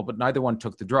different people, but neither one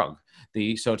took the drug.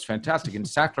 So it's fantastic. And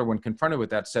Sackler, when confronted with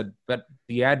that, said, but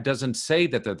the ad doesn't say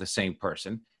that they're the same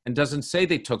person and doesn't say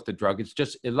they took the drug. It's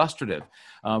just illustrative.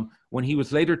 When he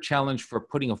was later challenged for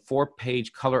putting a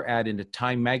 4-page color ad into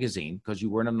Time magazine, because you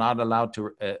were not allowed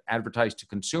to advertise to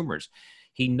consumers,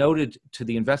 he noted to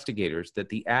the investigators that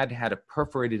the ad had a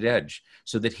perforated edge,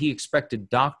 so that he expected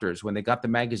doctors, when they got the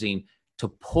magazine, to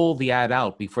pull the ad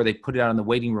out before they put it out in the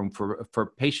waiting room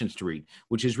for patients to read,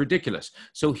 which is ridiculous.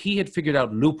 So he had figured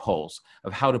out loopholes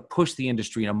of how to push the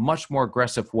industry in a much more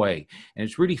aggressive way. And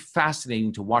it's really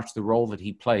fascinating to watch the role that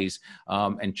he plays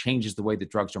and changes the way that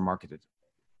drugs are marketed.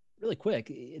 Really quick,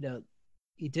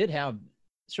 he did have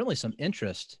certainly some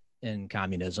interest in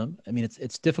communism. I mean,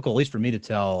 it's difficult, at least for me, to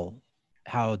tell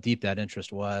how deep that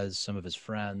interest was, some of his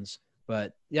friends.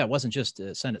 But yeah, it wasn't just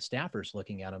Senate staffers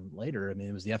looking at him later. I mean,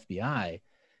 it was the FBI.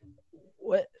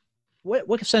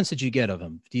 What sense did you get of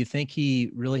him? Do you think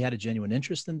he really had a genuine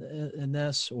interest in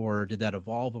this, or did that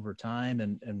evolve over time?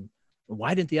 And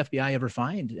why didn't the FBI ever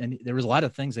find? And there was a lot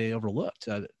of things they overlooked.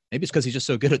 Maybe it's because he's just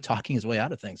so good at talking his way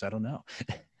out of things. I don't know.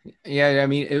 Yeah, I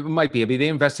mean, it might be. I mean, they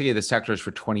investigated the Sacklers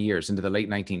for 20 years into the late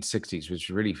 1960s, which was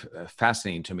really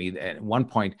fascinating to me. At one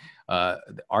point,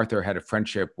 Arthur had a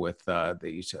friendship with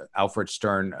Alfred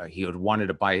Stern. He had wanted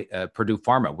to buy Purdue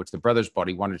Pharma, which the brothers bought.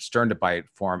 He wanted Stern to buy it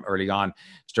for him early on.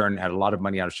 Stern had a lot of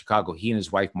money out of Chicago. He and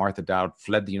his wife, Martha Dowd,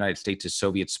 fled the United States as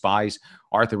Soviet spies.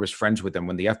 Arthur was friends with them.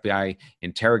 When the FBI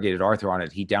interrogated Arthur on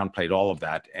it, he downplayed all of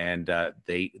that, and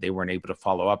they weren't able to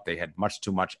follow up. They had much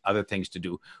too much other things to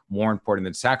do, more important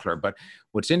than Sackler. But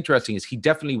what's interesting is he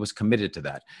definitely was committed to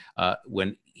that.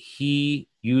 When he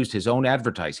used his own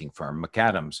advertising firm,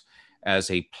 McAdams,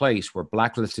 as a place where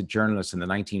blacklisted journalists in the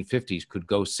 1950s could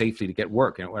go safely to get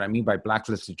work. And what I mean by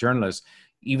blacklisted journalists,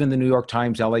 even the New York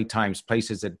Times, LA Times,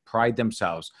 places that pride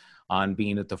themselves on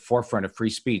being at the forefront of free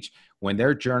speech, when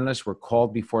their journalists were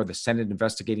called before the Senate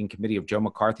Investigating Committee of Joe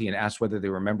McCarthy and asked whether they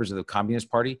were members of the Communist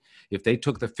Party, if they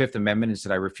took the Fifth Amendment and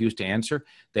said, I refuse to answer,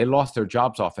 they lost their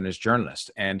jobs often as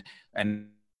journalists. And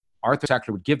Arthur Sackler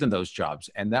would give them those jobs,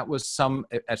 and that was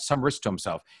at some risk to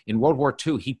himself. In World War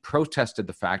II, he protested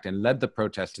the fact and led the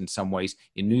protest in some ways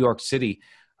in New York City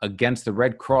against the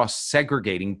Red Cross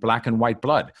segregating black and white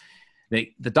blood.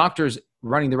 The doctors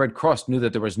running the Red Cross knew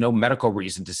that there was no medical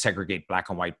reason to segregate black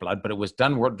and white blood, but it was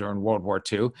done during World War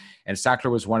II, and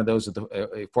Sackler was one of those at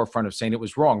the forefront of saying it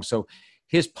was wrong. So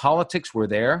his politics were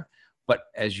there, but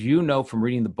as you know from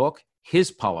reading the book, his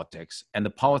politics and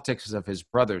the politics of his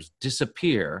brothers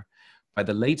disappear by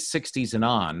the late 60s and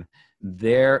on.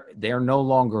 They're no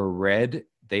longer red.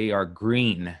 They are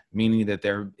green, meaning that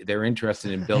they're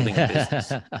interested in building a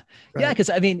business. Right? Yeah, because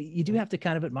I mean, you do have to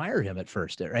kind of admire him at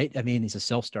first, right? I mean, he's a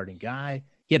self-starting guy.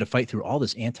 He had to fight through all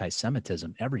this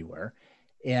anti-Semitism everywhere.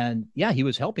 And yeah, he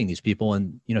was helping these people.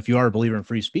 And, if you are a believer in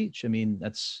free speech, I mean,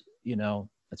 that's the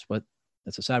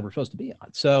side we're supposed to be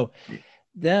on. So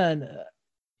then,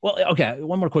 well, okay,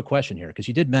 one more quick question here, because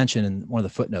you did mention in one of the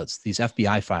footnotes, these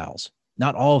FBI files,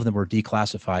 not all of them were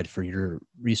declassified for your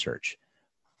research.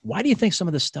 Why do you think some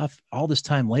of this stuff all this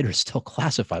time later is still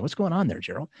classified? What's going on there,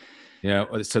 Gerald?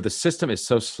 So the system is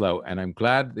so slow, and I'm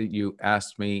glad that you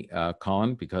asked me,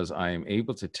 Colin, because I am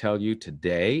able to tell you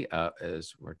today,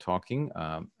 as we're talking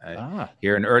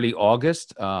here in early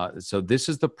August. So this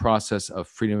is the process of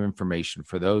freedom of information.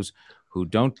 For those who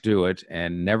don't do it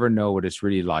and never know what it's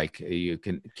really like, you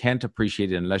can't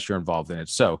appreciate it unless you're involved in it.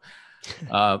 So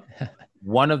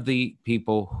one of the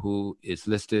people who is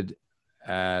listed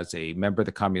as a member of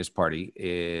the Communist Party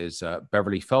is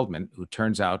Beverly Feldman, who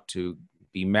turns out to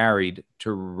be married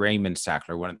to Raymond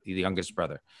Sackler, the youngest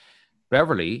brother.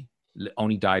 Beverly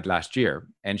only died last year,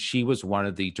 and she was one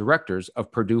of the directors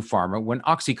of Purdue Pharma when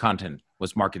OxyContin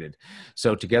was marketed.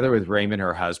 So together with Raymond,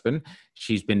 her husband,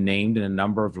 she's been named in a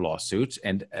number of lawsuits,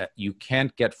 and you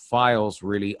can't get files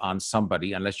really on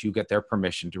somebody unless you get their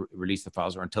permission to release the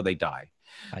files or until they die.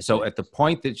 So at the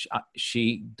point that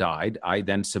she died, I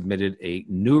then submitted a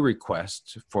new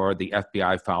request for the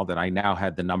FBI file that I now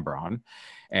had the number on.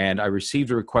 And I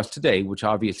received a request today, which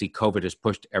obviously COVID has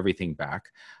pushed everything back.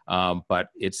 But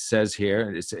it says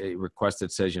here, it's a request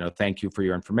that says, thank you for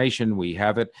your information. We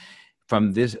have it.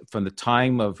 From the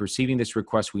time of receiving this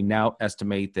request, we now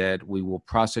estimate that we will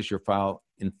process your file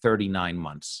in 39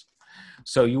 months.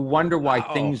 So you wonder why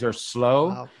things are slow.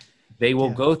 Wow. They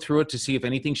will go through it to see if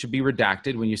anything should be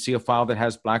redacted when you see a file that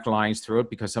has black lines through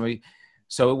it, because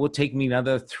so it will take me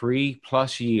another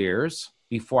 3+ years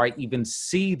before I even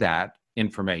see that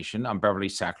information on Beverly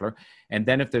Sackler. And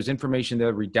then if there's information that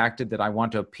are redacted that I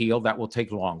want to appeal, that will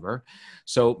take longer.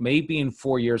 So maybe in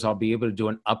 4 years, I'll be able to do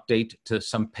an update to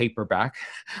some paperback,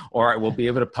 or I will be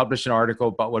able to publish an article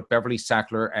about what Beverly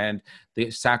Sackler and the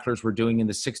Sacklers were doing in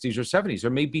the 60s or 70s. There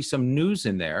may be some news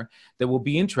in there that will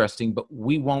be interesting, but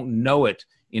we won't know it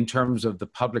in terms of the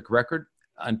public record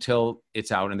until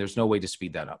it's out, and there's no way to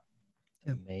speed that up.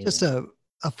 Amazing. Just a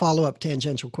follow-up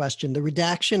tangential question. The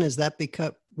redaction,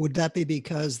 would that be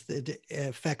because it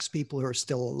affects people who are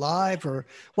still alive, or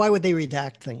why would they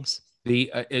redact things?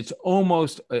 It's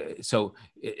almost,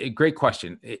 a great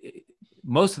question.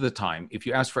 Most of the time, if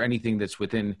you ask for anything that's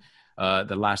within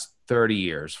the last 30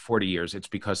 years, 40 years, it's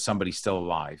because somebody's still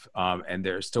alive and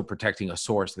they're still protecting a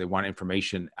source. They want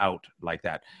information out like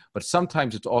that. But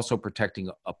sometimes it's also protecting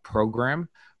a program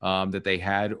that they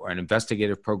had, or an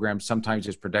investigative program. Sometimes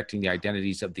it's protecting the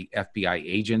identities of the FBI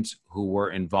agents who were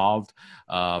involved.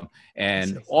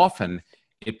 And often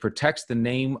it protects the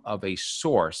name of a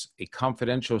source, a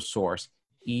confidential source,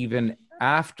 even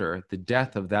after the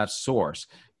death of that source.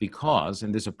 Because,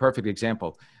 and this is a perfect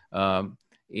example,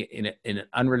 in an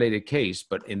unrelated case,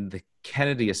 but in the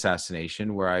Kennedy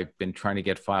assassination, where I've been trying to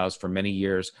get files for many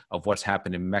years of what's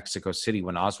happened in Mexico City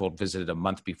when Oswald visited a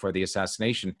month before the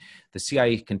assassination, the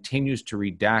CIA continues to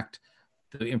redact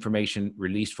the information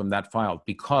released from that file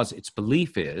because its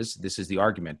belief is, this is the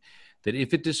argument, that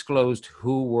if it disclosed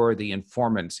who were the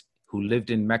informants who lived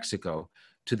in Mexico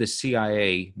to the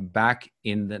CIA back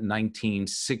in the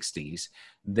 1960s,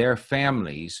 their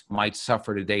families might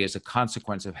suffer today as a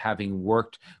consequence of having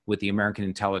worked with the American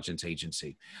Intelligence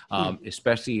Agency,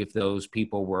 especially if those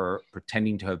people were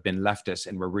pretending to have been leftists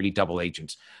and were really double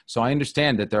agents. So I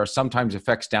understand that there are sometimes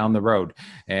effects down the road,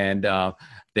 and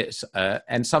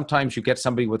sometimes you get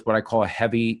somebody with what I call a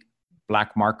heavy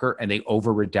black marker, and they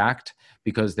over redact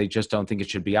because they just don't think it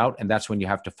should be out, and that's when you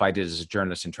have to fight it as a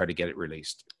journalist and try to get it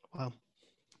released. Wow.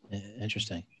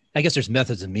 Interesting. I guess there's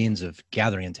methods and means of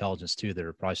gathering intelligence too that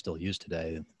are probably still used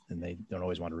today, and they don't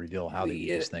always want to reveal how they use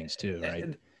these things too,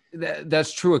 right?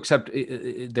 That's true, except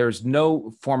there's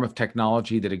no form of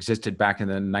technology that existed back in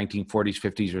the 1940s,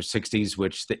 50s, or 60s,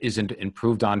 which isn't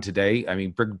improved on today. I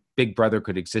mean, Big Brother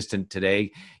could exist in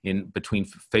today in between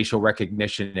facial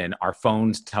recognition and our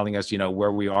phones telling us,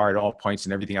 where we are at all points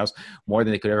and everything else, more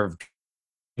than they could ever have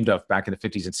dreamed of back in the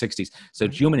 50s and 60s. So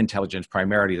it's human intelligence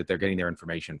primarily that they're getting their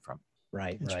information from.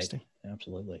 Right.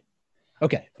 Absolutely.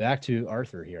 Okay, back to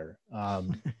Arthur here.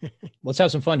 Let's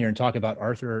have some fun here and talk about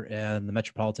Arthur and the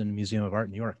Metropolitan Museum of Art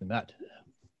in New York, the Met.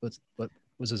 What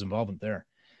was his involvement there?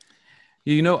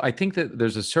 I think that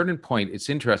there's a certain point. It's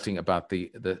interesting about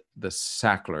the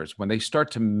Sacklers when they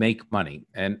start to make money,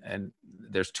 and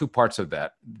there's two parts of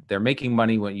that. They're making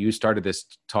money when you started this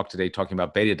talk today talking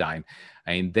about betadine.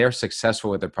 I mean, they're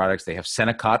successful with their products. They have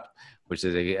Senecot, which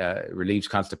is relieves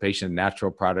constipation,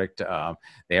 natural product.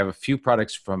 They have a few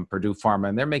products from Purdue Pharma,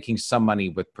 and they're making some money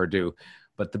with Purdue.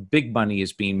 But the big money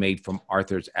is being made from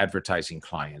Arthur's advertising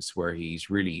clients, where he's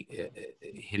really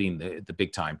hitting the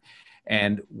big time.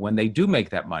 And when they do make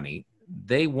that money,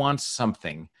 they want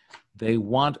something. They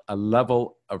want a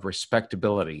level of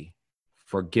respectability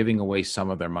for giving away some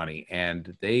of their money.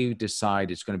 And they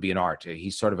decide it's going to be an art.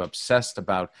 He's sort of obsessed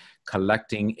about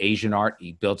collecting Asian art.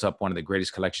 He builds up one of the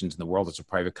greatest collections in the world as a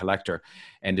private collector.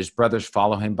 And his brothers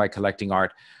follow him by collecting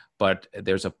art. But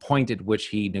there's a point at which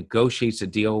he negotiates a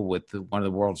deal with one of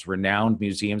the world's renowned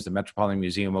museums, the Metropolitan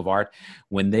Museum of Art,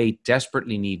 when they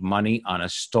desperately need money on a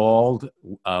stalled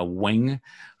wing,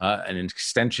 an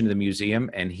extension of the museum,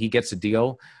 and he gets a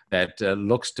deal that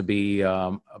looks to be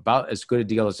about as good a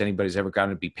deal as anybody's ever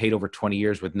gotten. To be paid over 20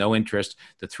 years with no interest.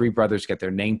 The three brothers get their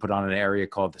name put on an area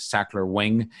called the Sackler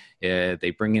Wing.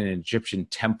 They bring in an Egyptian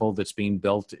temple that's being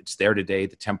built. It's there today,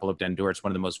 the Temple of Dendur. It's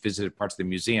one of the most visited parts of the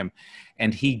museum.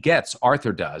 And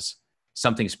Arthur does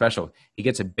something special. He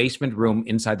gets a basement room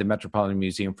inside the Metropolitan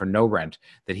Museum for no rent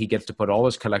that he gets to put all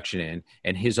his collection in,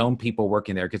 and his own people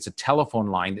working there. Gets a telephone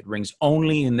line that rings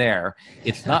only in there.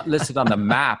 It's not listed on the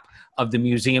map of the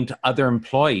museum to other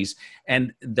employees.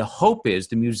 And the hope is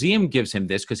the museum gives him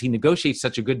this because he negotiates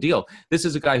such a good deal. This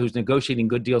is a guy who's negotiating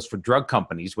good deals for drug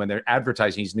companies when they're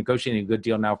advertising. He's negotiating a good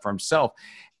deal now for himself.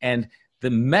 And the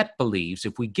Met believes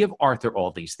if we give Arthur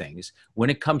all these things,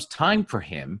 when it comes time for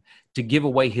him to give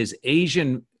away his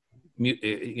Asian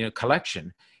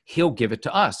collection, he'll give it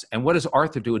to us. And what does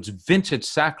Arthur do? It's vintage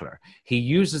Sackler. He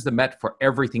uses the Met for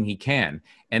everything he can.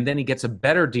 And then he gets a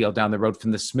better deal down the road from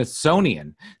the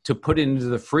Smithsonian to put it into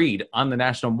the Fried on the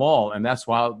National Mall. And that's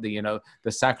why the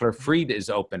Sackler Fried is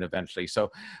open eventually.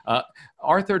 So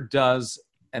Arthur does,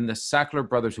 and the Sackler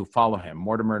brothers who follow him,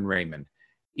 Mortimer and Raymond,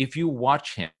 if you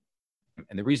watch him,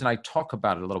 and the reason I talk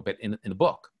about it a little bit in the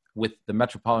book with the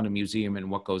Metropolitan Museum and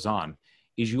what goes on,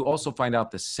 is you also find out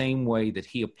the same way that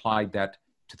he applied that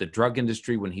to the drug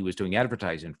industry when he was doing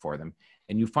advertising for them.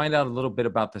 And you find out a little bit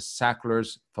about the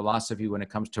Sacklers' philosophy when it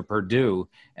comes to Purdue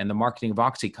and the marketing of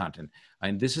OxyContin.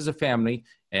 And this is a family,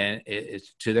 and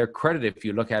it's to their credit if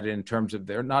you look at it in terms of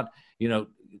they're not,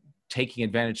 taking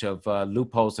advantage of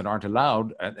loopholes that aren't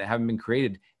allowed, haven't been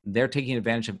created. They're taking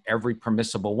advantage of every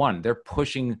permissible one. They're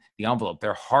pushing the envelope.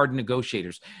 They're hard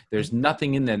negotiators. There's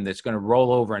nothing in them that's going to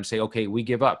roll over and say, okay, we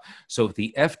give up. So if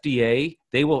the FDA,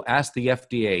 they will ask the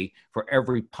FDA for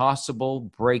every possible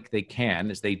break they can,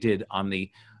 as they did on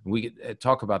we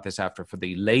talk about this after, for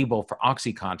the label for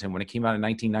OxyContin when it came out in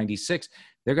 1996.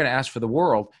 They're going to ask for the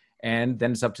world, and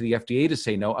then it's up to the FDA to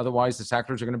say no. Otherwise, the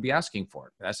Sacklers are going to be asking for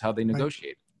it. That's how they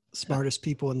negotiate. Smartest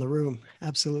people in the room.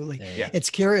 Absolutely. Yeah. It's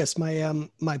curious.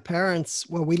 My parents,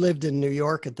 we lived in New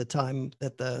York at the time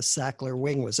that the Sackler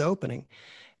Wing was opening.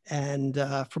 And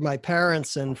for my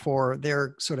parents and for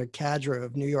their sort of cadre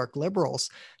of New York liberals,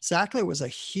 Sackler was a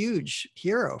huge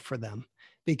hero for them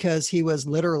because he was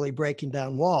literally breaking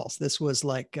down walls. This was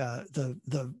like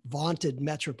the vaunted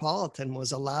Metropolitan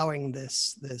was allowing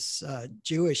this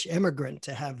Jewish immigrant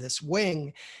to have this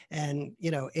wing and,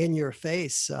 in your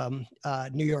face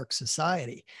New York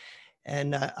society.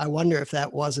 And I wonder if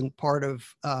that wasn't part of,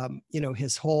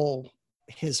 his whole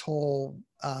his whole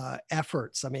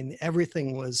efforts. I mean,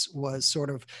 everything was sort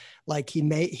of like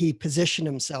he positioned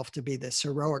himself to be this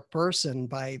heroic person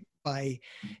by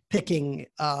picking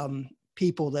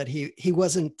people that he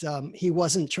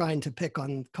wasn't trying to pick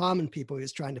on common people. He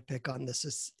was trying to pick on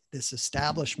this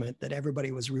establishment that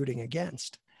everybody was rooting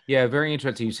against. Yeah, very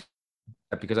interesting you say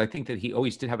that, because I think that he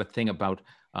always did have a thing about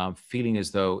feeling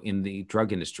as though in the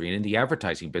drug industry and in the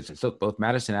advertising business, look, both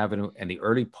Madison Avenue and the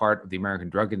early part of the American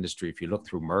drug industry, if you look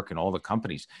through Merck and all the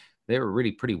companies, they were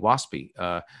really pretty waspy.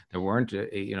 There weren't,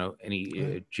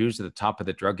 any Jews at the top of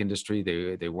the drug industry.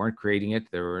 They weren't creating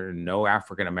it. There were no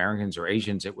African Americans or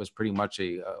Asians. It was pretty much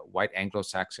a white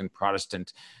Anglo-Saxon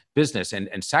Protestant business. And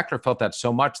Sackler felt that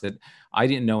so much that I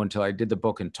didn't know until I did the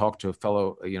book and talked to a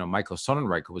fellow, Michael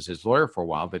Sonnenreich, who was his lawyer for a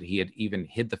while, that he had even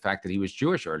hid the fact that he was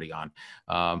Jewish early on.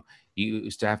 He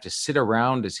used to have to sit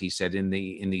around, as he said, in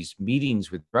these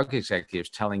meetings with drug executives,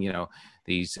 telling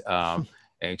these.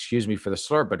 Excuse me for the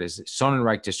slur, but as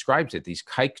Sonnenreich describes it, these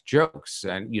kike jokes,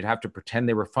 and you'd have to pretend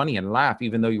they were funny and laugh,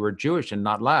 even though you were Jewish, and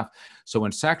not laugh. So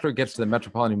when Sackler gets to the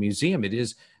Metropolitan Museum, it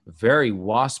is very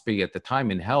waspy at the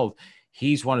time and held.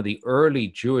 He's one of the early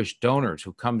Jewish donors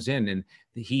who comes in, and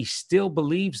he still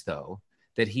believes, though,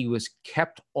 that he was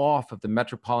kept off of the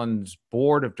Metropolitan's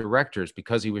board of directors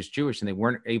because he was Jewish and they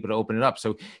weren't able to open it up.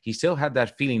 So he still had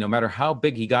that feeling, no matter how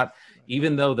big he got,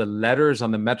 even though the letters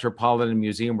on the Metropolitan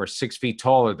Museum were 6 feet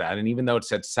taller than that, and even though it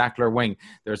said Sackler Wing,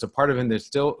 there's a part of him that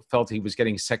still felt he was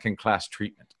getting second-class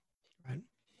treatment. Right.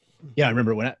 Yeah, I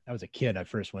remember when I was a kid, I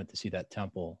first went to see that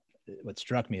temple. What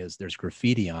struck me is there's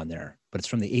graffiti on there, but it's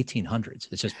from the 1800s.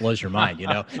 It just blows your mind,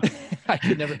 I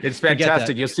could never. It's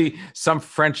fantastic. You'll see some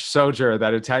French soldier,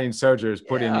 that Italian soldier, is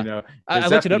put in. I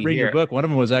looked it up reading your book. One of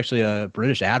them was actually a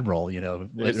British admiral.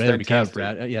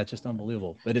 It's just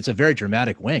unbelievable. But it's a very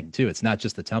dramatic wing too. It's not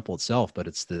just the temple itself, but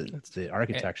it's the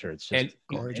architecture. It's just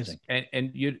gorgeous.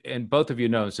 And both of you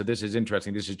know. So this is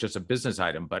interesting. This is just a business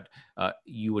item, but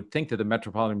you would think that the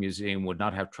Metropolitan Museum would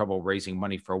not have trouble raising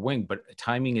money for a wing, but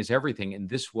timing is everything. And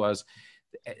this was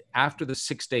after the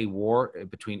 6-day war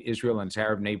between Israel and its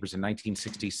Arab neighbors in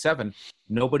 1967.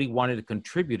 Nobody wanted to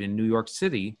contribute in New York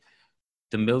City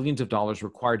the millions of dollars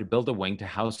required to build a wing to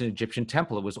house an Egyptian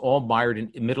temple. It was all mired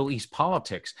in Middle East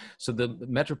politics. So the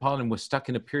Metropolitan was stuck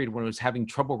in a period when it was having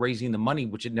trouble raising the money,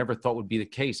 which it never thought would be the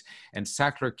case. And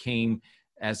Sackler came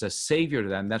as a savior to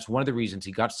that. And that's one of the reasons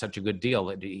he got such a good deal.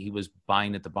 He was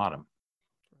buying at the bottom.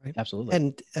 Right. Absolutely.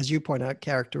 And as you point out,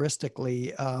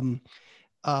 characteristically,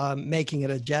 making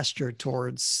it a gesture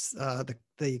towards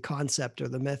the concept or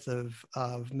the myth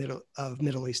of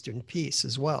Middle Eastern peace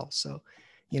as well. So,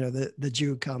 the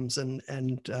Jew comes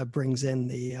and brings in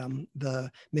the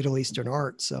Middle Eastern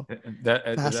art. So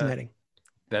fascinating.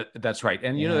 That's right.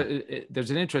 And,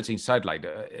 there's an interesting sidelight.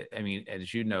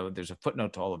 As you know, there's a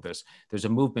footnote to all of this. There's a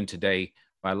movement today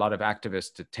by a lot of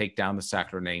activists to take down the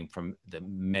Sackler name from the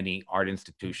many art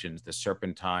institutions, the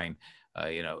Serpentine,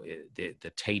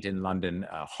 the Tate in London,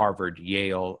 Harvard,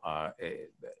 Yale,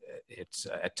 it's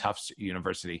at Tufts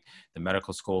University, the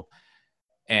medical school.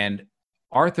 And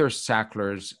Arthur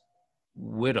Sackler's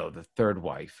widow, the third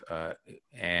wife,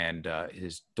 and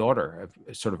his daughter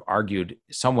have sort of argued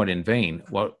somewhat in vain,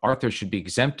 well, Arthur should be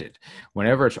exempted.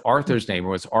 Whenever it's Arthur's name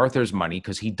or it's Arthur's money,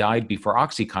 because he died before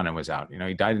OxyContin was out. He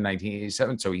died in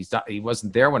 1987, so he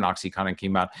wasn't there when OxyContin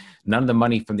came out. None of the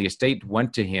money from the estate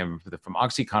went to him from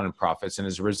OxyContin profits, and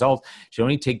as a result, you should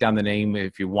only take down the name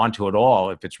if you want to at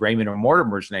all, if it's Raymond or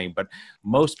Mortimer's name, but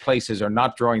most places are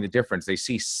not drawing the difference. They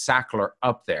see Sackler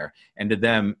up there, and to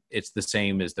them, it's the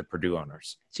same as the Purdue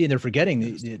owners. See, and they're forgetting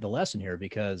the lesson here,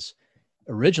 because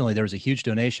originally there was a huge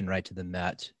donation right to the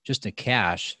Met just in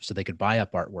cash so they could buy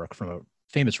up artwork from a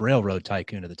famous railroad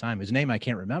tycoon at the time, whose name I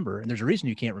can't remember. And there's a reason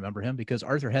you can't remember him, because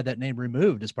Arthur had that name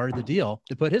removed as part of the deal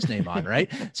to put his name on,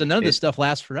 right? So none of this stuff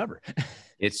lasts forever.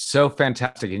 It's so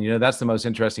fantastic. And, that's the most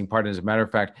interesting part. As a matter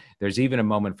of fact, there's even a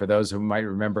moment for those who might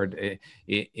remember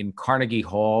in Carnegie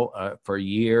Hall for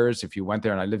years. If you went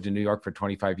there, and I lived in New York for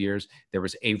 25 years, there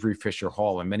was Avery Fisher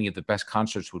Hall. And many of the best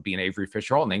concerts would be in Avery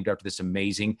Fisher Hall, named after this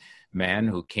amazing man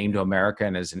who came to America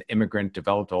and as an immigrant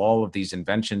developed all of these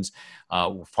inventions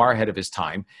far ahead of his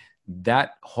time.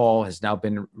 That hall has now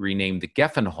been renamed the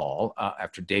Geffen Hall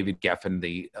after David Geffen,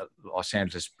 the Los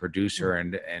Angeles producer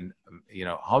and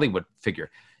Hollywood figure.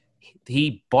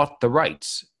 He bought the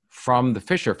rights from the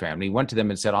Fisher family, went to them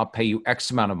and said, I'll pay you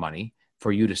X amount of money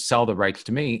for you to sell the rights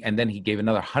to me. And then he gave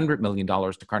another $100 million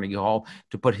to Carnegie Hall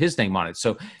to put his name on it.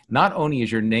 So not only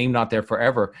is your name not there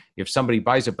forever if somebody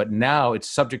buys it, but now it's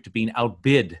subject to being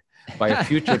outbid by a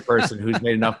future person who's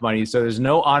made enough money. So there's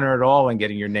no honor at all in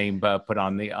getting your name put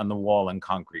on the wall in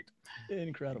concrete.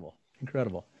 Incredible.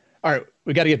 Incredible. All right,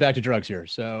 we got to get back to drugs here.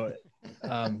 So,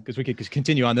 because we could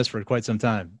continue on this for quite some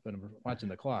time, but I'm watching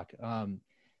the clock.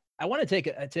 I want to take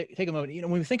a moment.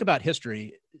 When we think about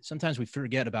history, sometimes we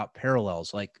forget about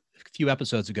parallels. Like a few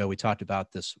episodes ago, we talked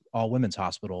about this all-women's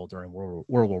hospital during World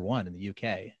War I in the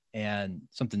UK, and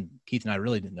something Keith and I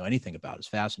really didn't know anything about. It's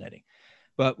fascinating.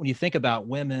 But when you think about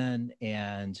women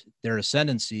and their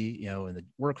ascendancy, in the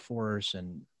workforce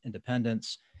and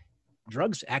independence,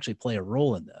 drugs actually play a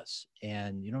role in this.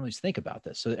 And you don't always think about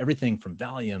this. So everything from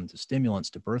Valium to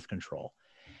stimulants to birth control.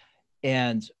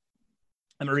 And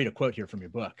I'm going to read a quote here from your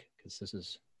book, because this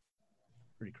is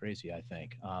pretty crazy, I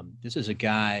think. This is a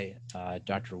guy,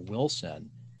 Dr.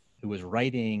 Wilson, who was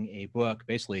writing a book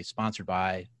basically sponsored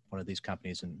by one of these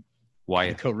companies and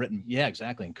co-written. Yeah,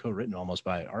 exactly. And co-written almost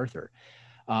by Arthur.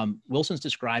 Wilson's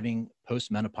describing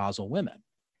postmenopausal women.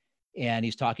 And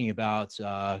he's talking about,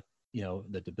 the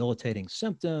debilitating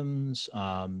symptoms,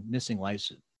 missing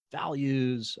life's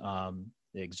values,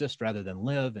 they exist rather than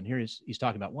live. And here he's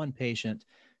talking about one patient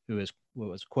who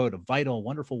was, quote, a vital,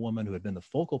 wonderful woman who had been the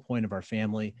focal point of our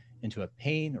family into a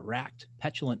pain-racked,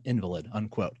 petulant invalid,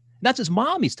 unquote. And that's his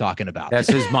mom he's talking about. That's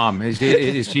his mom.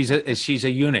 She's a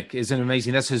eunuch. Isn't it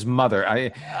amazing? That's his mother.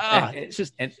 It's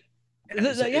just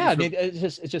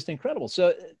incredible.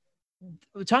 So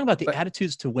we're talking about the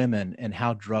attitudes to women and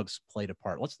how drugs played a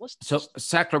part. So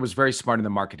Sackler was very smart in the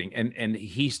marketing, and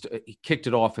he kicked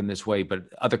it off in this way, but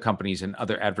other companies and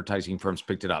other advertising firms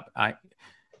picked it up. I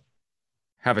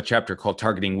have a chapter called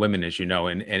Targeting Women, as you know,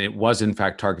 and it was in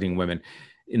fact targeting women.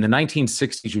 In the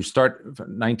 1960s,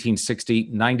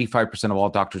 95% of all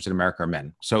doctors in America are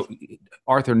men. So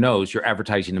Arthur knows you're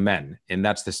advertising to men, and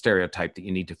that's the stereotype that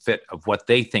you need to fit of what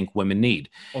they think women need.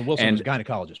 Well, Wilson was a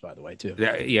gynecologist, by the way, too.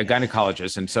 Yeah,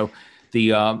 gynecologist. And so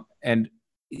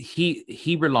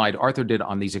he relied, Arthur did,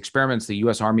 on these experiments the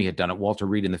U.S. Army had done at Walter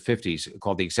Reed in the 50s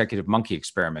called the executive monkey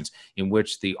experiments, in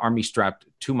which the Army strapped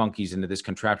two monkeys into this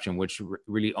contraption, which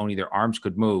really only their arms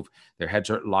could move, their heads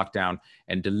are locked down,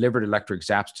 and delivered electric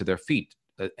zaps to their feet,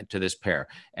 to this pair.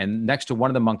 And next to one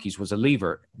of the monkeys was a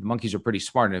lever. The monkeys are pretty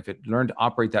smart, and if it learned to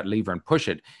operate that lever and push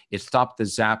it, it stopped the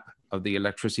zap of the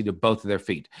electricity to both of their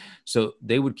feet. So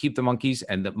they would keep the monkeys,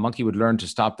 and the monkey would learn to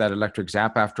stop that electric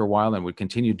zap after a while and would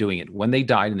continue doing it. When they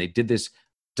died, and they did this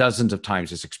dozens of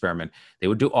times, this experiment, they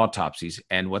would do autopsies,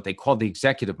 and what they called the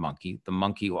executive monkey, the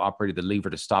monkey who operated the lever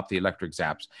to stop the electric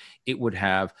zaps, it would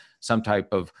have some type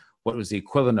of what was the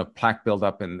equivalent of plaque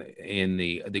buildup in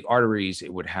the arteries.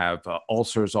 It would have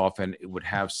ulcers often. It would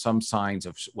have some signs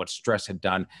of what stress had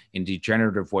done in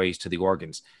degenerative ways to the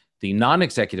organs. The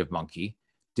non-executive monkey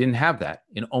didn't have that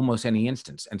in almost any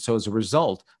instance. And so as a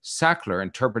result, Sackler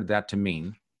interpreted that to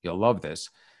mean, you'll love this,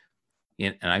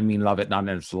 and I mean love it, not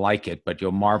as like it, but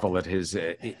you'll marvel at his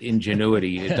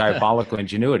ingenuity, diabolical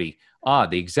ingenuity.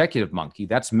 The executive monkey,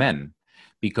 that's men,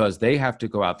 because they have to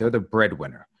go out, they're the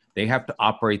breadwinner. They have to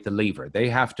operate the lever. They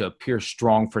have to appear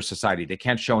strong for society. They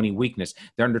can't show any weakness.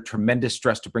 They're under tremendous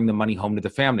stress to bring the money home to the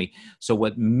family. So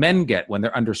what men get when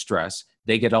they're under stress,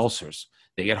 they get ulcers,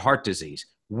 they get heart disease.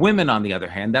 Women, on the other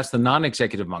hand, that's the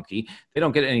non-executive monkey. They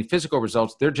don't get any physical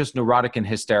results. They're just neurotic and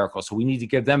hysterical. So we need to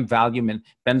give them Valium and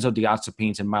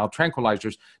benzodiazepines and mild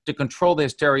tranquilizers to control the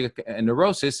hysteria and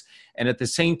neurosis, and at the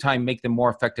same time make them more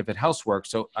effective at housework.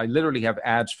 So I literally have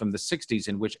ads from the 60s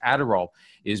in which Adderall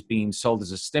is being sold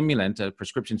as a stimulant, a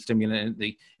prescription stimulant,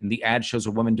 and the ad shows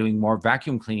a woman doing more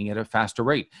vacuum cleaning at a faster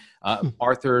rate.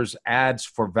 Arthur's ads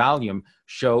for Valium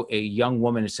show a young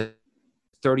woman who says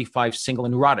 35, single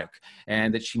and neurotic,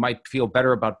 and that she might feel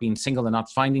better about being single and not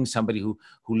finding somebody who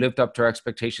lived up to her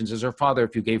expectations as her father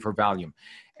if you gave her Valium.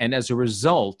 And as a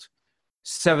result,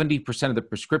 70% of the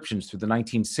prescriptions through the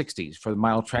 1960s for the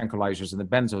mild tranquilizers and the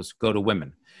benzos go to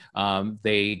women.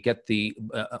 They get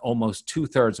almost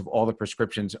 2/3 of all the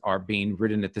prescriptions are being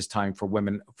written at this time for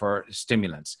women for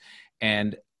stimulants.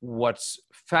 And what's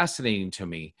fascinating to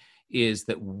me is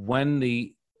that when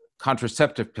the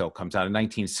contraceptive pill comes out in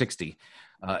 1960,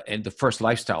 and the first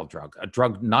lifestyle drug, a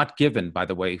drug not given, by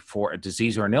the way, for a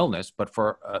disease or an illness, but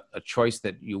for a choice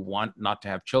that you want not to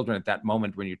have children at that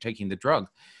moment when you're taking the drug.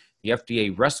 The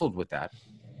FDA wrestled with that.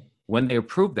 When they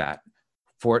approved that,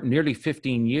 for nearly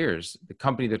 15 years, the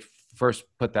company that first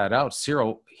put that out,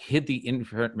 Searle, hid the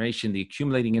information, the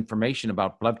accumulating information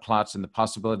about blood clots and the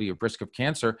possibility of risk of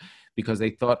cancer, because they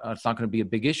thought it's not going to be a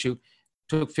big issue. It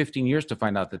took 15 years to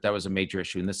find out that that was a major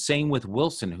issue. And the same with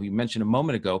Wilson, who you mentioned a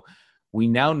moment ago. We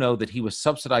now know that he was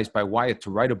subsidized by Wyeth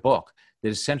to write a book that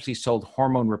essentially sold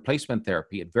hormone replacement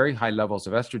therapy at very high levels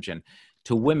of estrogen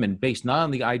to women based not on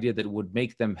the idea that it would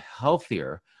make them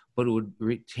healthier, but it would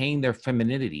retain their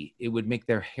femininity. It would make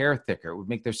their hair thicker. It would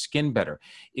make their skin better.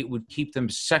 It would keep them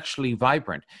sexually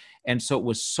vibrant. And so it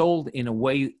was sold in a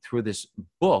way through this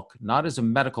book, not as a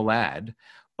medical ad,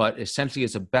 but essentially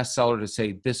as a bestseller to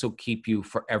say, this will keep you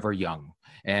forever young.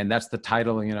 And that's the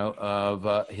title,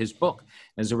 of his book.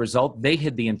 As a result, they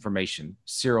hid the information.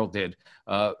 Cyril did,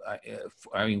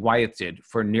 Wyeth did,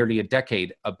 for nearly a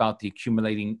decade about the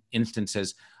accumulating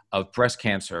instances of breast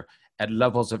cancer at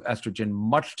levels of estrogen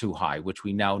much too high, which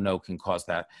we now know can cause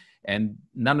that. And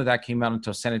none of that came out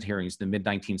until Senate hearings in the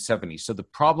mid-1970s. So the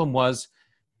problem was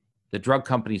the drug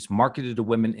companies marketed to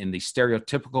women in these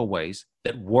stereotypical ways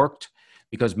that worked,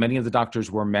 because many of the doctors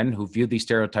were men who viewed these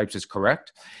stereotypes as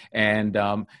correct. And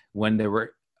when there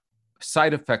were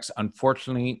side effects,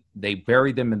 unfortunately, they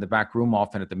buried them in the back room,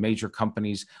 often at the major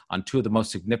companies, on two of the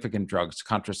most significant drugs,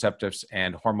 contraceptives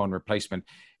and hormone replacement.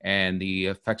 And the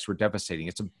effects were devastating.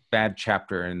 It's a bad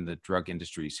chapter in the drug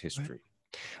industry's history. Right.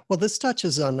 Well, this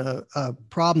touches on a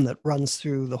problem that runs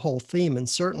through the whole theme, and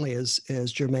certainly is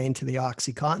germane to the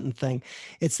OxyContin thing.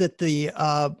 It's that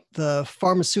the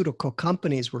pharmaceutical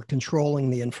companies were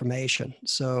controlling the information,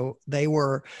 so they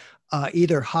were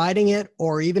either hiding it,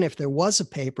 or even if there was a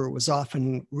paper, it was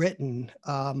often written,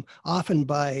 often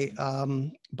by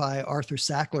Arthur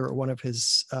Sackler or one of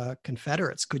his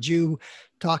confederates. Could you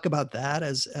talk about that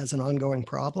as an ongoing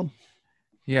problem?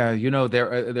 Yeah,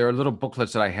 there are little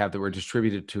booklets that I have that were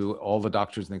distributed to all the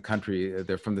doctors in the country.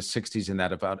 They're from the 60s and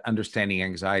that, about understanding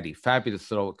anxiety. Fabulous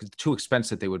little, too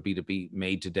expensive they would be to be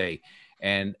made today.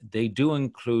 And they do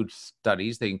include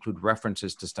studies. They include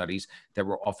references to studies that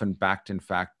were often backed, in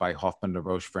fact, by Hoffmann La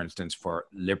Roche, for instance, for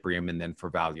Librium and then for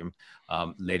Valium.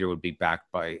 Later would be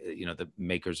backed by, the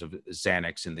makers of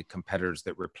Xanax and the competitors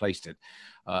that replaced it.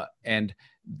 And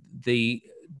the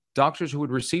doctors who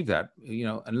would receive that,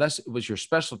 unless it was your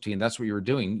specialty and that's what you were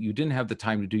doing, you didn't have the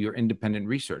time to do your independent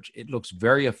research. It looks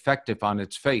very effective on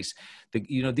its face.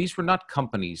 These were not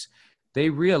companies. They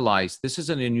realized this is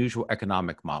an unusual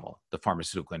economic model, the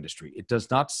pharmaceutical industry. It does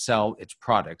not sell its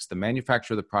products. The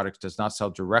manufacturer of the products does not sell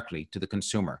directly to the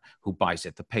consumer who buys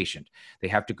it, the patient. They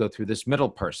have to go through this middle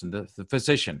person, the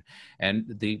physician. And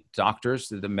the doctors,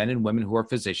 the men and women who are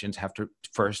physicians, have to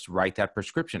first write that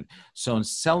prescription. So in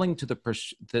selling to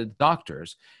the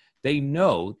doctors, they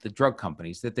know, the drug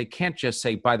companies, that they can't just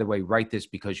say, by the way, write this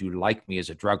because you like me as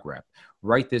a drug rep.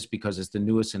 Write this because it's the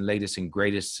newest and latest and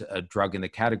greatest drug in the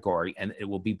category, and it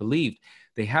will be believed.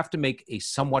 They have to make a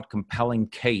somewhat compelling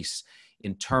case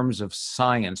in terms of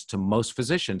science to most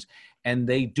physicians. And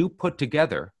they do put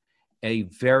together a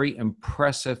very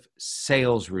impressive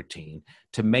sales routine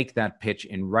to make that pitch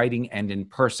in writing and in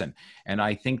person. And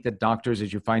I think that doctors,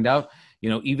 as you find out,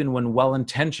 even when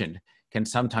well-intentioned, can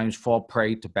sometimes fall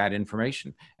prey to bad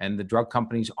information. And the drug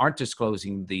companies aren't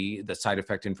disclosing the side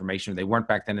effect information. They weren't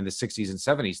back then in the 60s and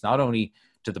 70s, not only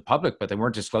to the public, but they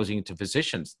weren't disclosing it to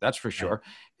physicians, that's for sure. Right.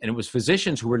 And it was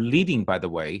physicians who were leading, by the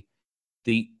way.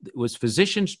 It was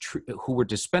physicians who were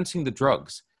dispensing the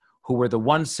drugs, who were the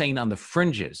ones saying on the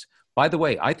fringes, by the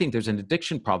way, I think there's an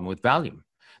addiction problem with Valium.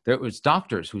 There was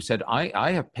doctors who said,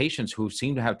 I have patients who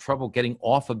seem to have trouble getting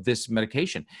off of this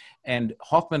medication. And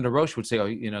Hoffmann La Roche would say, oh,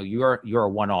 you're a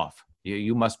one-off.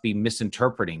 You must be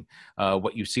misinterpreting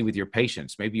what you see with your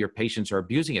patients. Maybe your patients are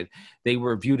abusing it. They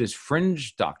were viewed as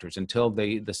fringe doctors until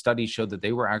the studies showed that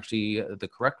they were actually the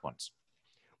correct ones.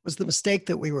 Was the mistake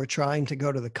that we were trying to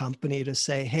go to the company to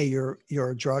say, hey,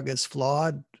 your drug is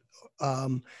flawed?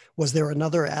 Was there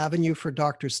another avenue for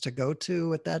doctors to go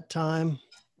to at that time?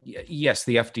 Yes,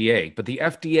 the FDA. But the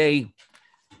FDA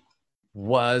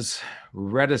was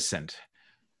reticent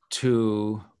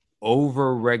to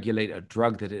over-regulate a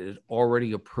drug that it had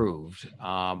already approved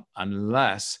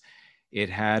unless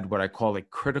it had what I call a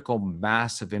critical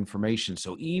mass of information.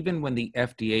 So even when the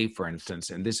FDA, for instance,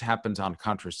 and this happens on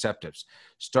contraceptives,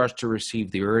 starts to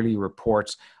receive the early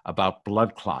reports about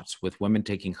blood clots with women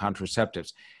taking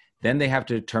contraceptives, then they have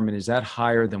to determine, is that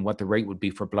higher than what the rate would be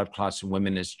for blood clots in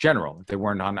women as general, if they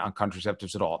weren't on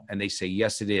contraceptives at all? And they say,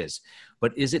 yes, it is.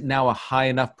 But is it now a high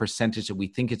enough percentage that we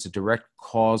think it's a direct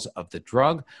cause of the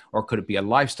drug? Or could it be a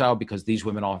lifestyle because these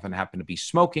women often happen to be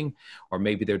smoking, or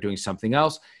maybe they're doing something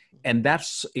else? And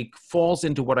it falls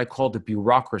into what I call the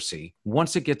bureaucracy.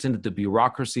 Once it gets into the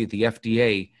bureaucracy at the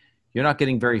FDA, you're not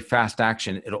getting very fast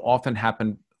action. It'll often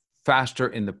happen faster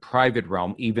in the private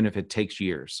realm, even if it takes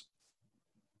years.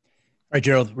 All right,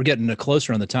 Gerald, we're getting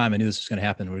closer on the time. I knew this was going to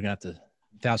happen. We're going to have to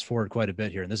fast forward quite a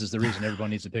bit here. And this is the reason everyone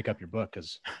needs to pick up your book,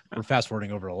 because we're fast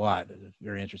forwarding over a lot.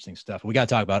 Very interesting stuff. We got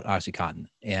to talk about OxyContin.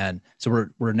 And so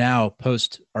we're now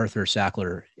post Arthur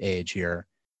Sackler age here.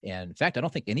 And in fact, I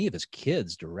don't think any of his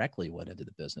kids directly went into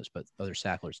the business, but other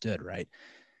Sacklers did, right?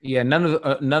 Yeah, none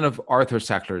of Arthur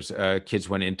Sackler's kids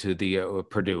went into the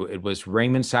Purdue. It was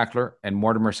Raymond Sackler and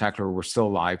Mortimer Sackler were still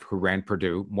alive, who ran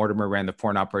Purdue. Mortimer ran the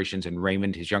foreign operations, and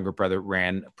Raymond, his younger brother,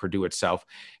 ran Purdue itself.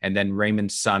 And then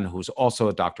Raymond's son, who's also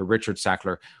a doctor, Richard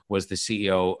Sackler, was the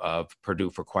CEO of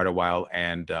Purdue for quite a while.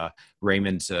 And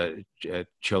Raymond's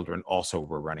children also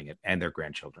were running it, and their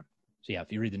grandchildren. So yeah,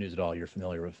 if you read the news at all, you're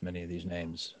familiar with many of these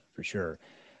names for sure.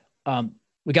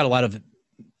 We got a lot of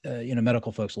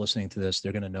medical folks listening to this.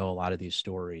 They're going to know a lot of these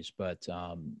stories, but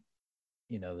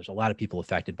there's a lot of people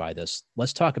affected by this.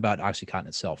 Let's talk about OxyContin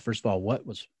itself. First of all, what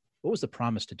was the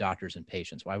promise to doctors and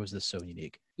patients? Why was this so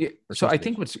unique? Yeah, so I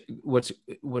think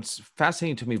what's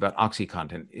fascinating to me about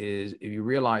OxyContin is if you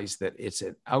realize that it's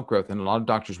an outgrowth, and a lot of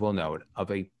doctors will know it, of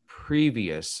a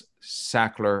previous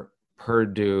Sackler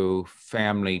Purdue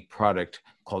family product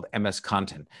called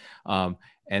MS-Contin.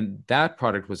 And that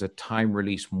product was a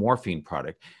time-release morphine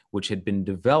product, which had been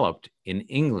developed in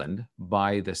England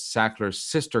by the Sackler's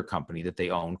sister company that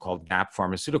they own called Knapp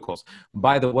Pharmaceuticals.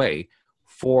 By the way,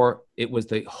 it was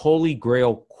the holy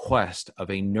grail quest of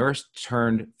a nurse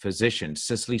turned physician,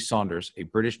 Cicely Saunders, a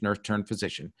British nurse turned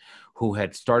physician who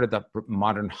had started the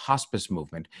modern hospice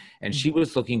movement. And she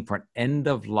was looking for an end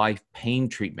of life pain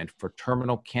treatment for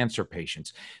terminal cancer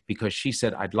patients, because she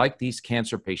said, I'd like these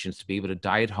cancer patients to be able to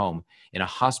die at home in a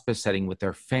hospice setting with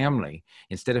their family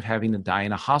instead of having to die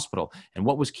in a hospital. And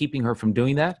what was keeping her from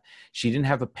doing that? She didn't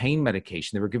have a pain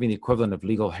medication. They were giving the equivalent of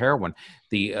legal heroin,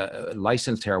 the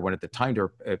licensed heroin at the time to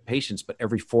her patients, but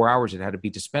every 4 hours it had to be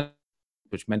dispensed,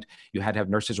 which meant you had to have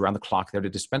nurses around the clock there to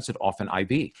dispense it, often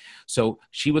IV. So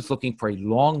she was looking for a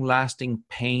long-lasting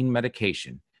pain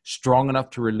medication, strong enough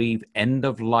to relieve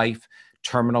end-of-life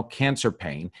terminal cancer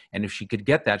pain. And if she could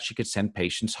get that, she could send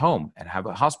patients home and have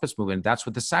a hospice movement. That's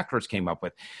what the Sacklers came up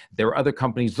with. There were other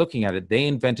companies looking at it. They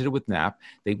invented it with Knapp.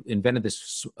 They invented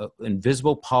this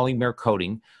invisible polymer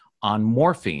coating on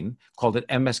morphine, called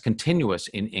it MS Continuous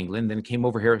in England, then it came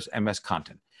over here as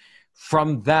MS-Contin.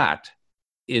 From that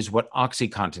is what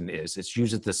OxyContin is. It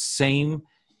uses the same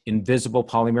invisible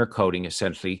polymer coating,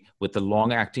 essentially, with the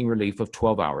long-acting relief of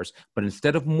 12 hours. But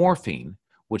instead of morphine,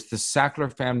 which the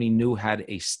Sackler family knew had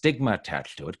a stigma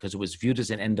attached to it because it was viewed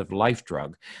as an end-of-life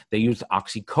drug, they used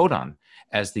oxycodone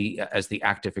as the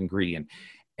active ingredient.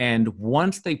 And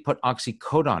once they put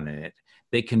oxycodone in it,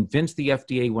 they convinced the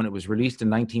FDA when it was released in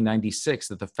 1996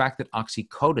 that the fact that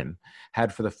oxycodone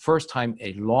had for the first time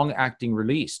a long-acting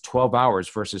release, 12 hours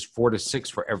versus 4 to 6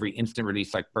 for every instant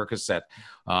release like Percocet,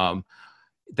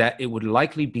 that it would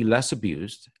likely be less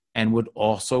abused and would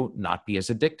also not be as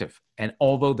addictive. And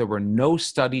although there were no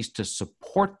studies to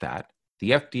support that,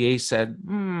 the FDA said,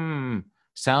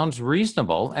 sounds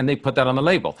reasonable, and they put that on the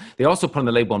label. They also put on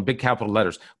the label in big capital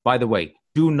letters, by the way,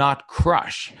 do not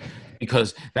crush,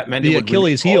 because that meant the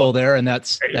Achilles heel there, and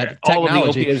that's that all of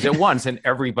technology. the opiates at once, and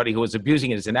everybody who was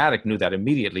abusing it as an addict knew that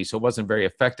immediately, so it wasn't very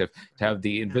effective to have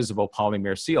the invisible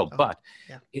polymer seal. But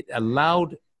it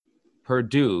allowed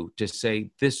Purdue to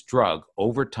say this drug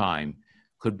over time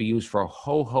could be used for a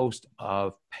whole host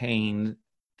of pain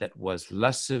that was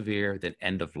less severe than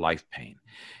end-of-life pain.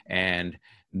 And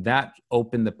that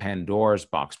opened the Pandora's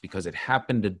box because it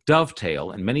happened to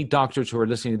dovetail, and many doctors who are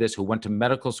listening to this who went to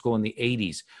medical school in the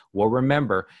 80s will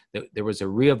remember that there was a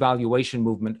reevaluation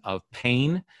movement of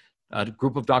pain. A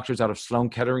group of doctors out of Sloan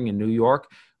Kettering in New York,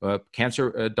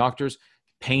 cancer doctors,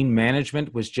 pain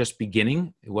management was just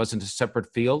beginning. It wasn't a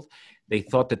separate field. They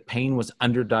thought that pain was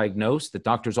underdiagnosed. The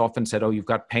doctors often said, oh, you've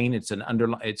got pain. It's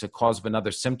a cause of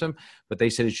another symptom. But they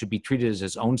said it should be treated as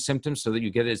its own symptom so that you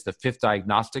get it as the fifth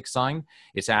diagnostic sign.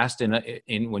 It's asked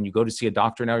in when you go to see a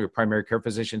doctor now, your primary care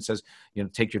physician says,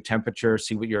 take your temperature,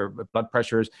 see what your blood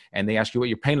pressure is, and they ask you what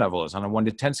your pain level is on a 1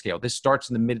 to 10 scale. This starts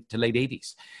in the mid to late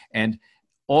 80s. And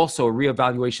also a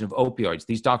reevaluation of opioids.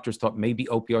 These doctors thought maybe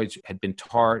opioids had been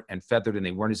tarred and feathered and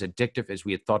they weren't as addictive as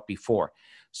we had thought before.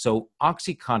 So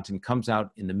OxyContin comes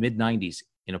out in the mid-90s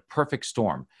in a perfect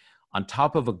storm, on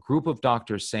top of a group of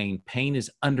doctors saying pain is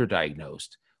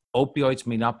underdiagnosed, opioids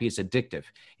may not be as addictive.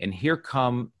 And here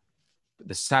come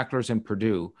the Sacklers and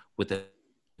Purdue with a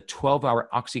 12-hour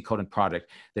OxyContin product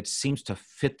that seems to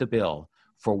fit the bill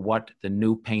for what the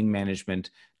new pain management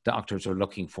doctors are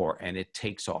looking for, and it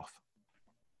takes off.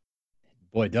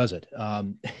 Boy, does it.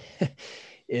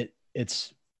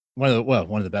 It's one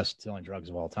of the best-selling drugs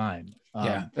of all time.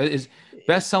 It's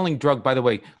best-selling drug. By the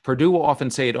way, Purdue will often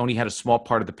say it only had a small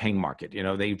part of the pain market.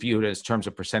 They view it as terms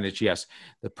of percentage. Yes,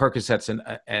 the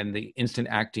Percocets and the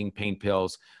instant-acting pain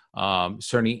pills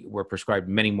certainly were prescribed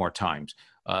many more times.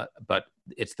 But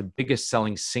it's the biggest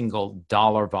selling single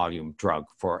dollar volume drug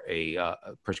for a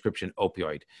prescription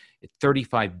opioid.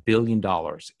 $35 billion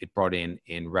it brought in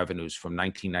revenues from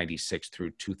 1996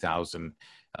 through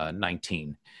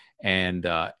 2019. And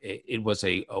it was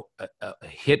a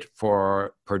hit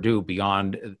for Purdue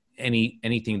beyond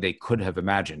anything they could have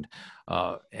imagined.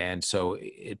 And so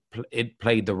it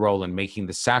played the role in making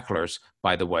the Sacklers,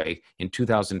 by the way. In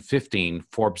 2015,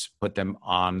 Forbes put them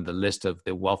on the list of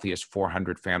the wealthiest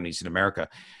 400 families in America,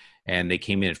 and they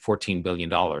came in at $14 billion.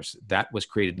 That was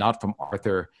created not from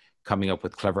Arthur coming up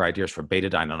with clever ideas for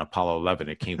Betadine on Apollo 11.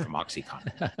 It came from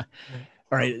OxyContin.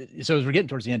 All right. So as we're getting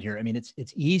towards the end here, I mean,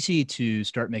 it's easy to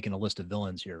start making a list of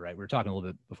villains here, right? We were talking a little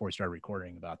bit before we started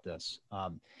recording about this. I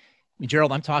mean,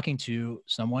 Gerald, I'm talking to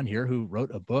someone here who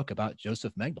wrote a book about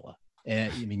Joseph Mengele.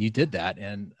 And I mean, you did that.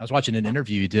 And I was watching an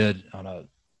interview you did on a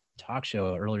talk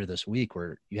show earlier this week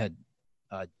where you had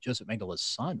Joseph Mengele's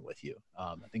son with you.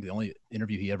 I think the only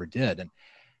interview he ever did. And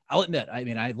I'll admit, I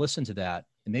mean, I listened to that,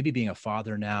 and maybe being a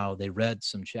father now, they read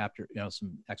some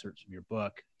some excerpts from your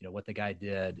book, what the guy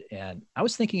did. And I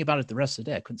was thinking about it the rest of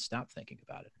the day. I couldn't stop thinking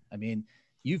about it. I mean,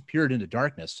 you've peered into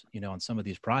darkness, on some of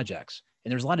these projects,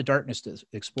 and there's a lot of darkness to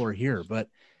explore here. But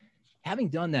having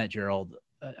done that, Gerald,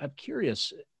 I'm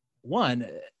curious, one,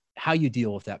 how you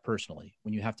deal with that personally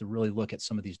when you have to really look at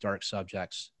some of these dark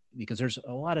subjects, because there's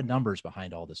a lot of numbers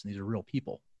behind all this, and these are real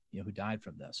people, who died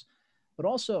from this. But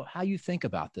also how you think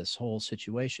about this whole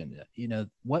situation.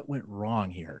 What went wrong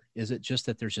here? Is it just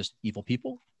that there's just evil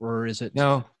people, or is it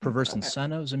perverse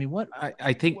incentives? I mean, what?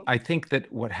 I think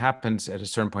that what happens at a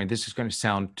certain point, this is going to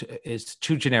sound, it's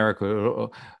too generic,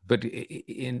 but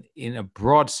in a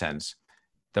broad sense,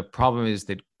 the problem is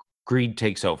that greed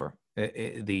takes over.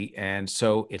 And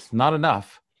so it's not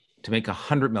enough to make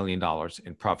 $100 million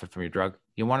in profit from your drug.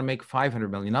 You want to make 500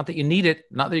 million, not that you need it,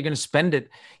 not that you're going to spend it.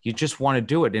 You just want to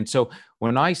do it. And so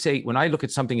when I look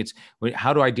at something, it's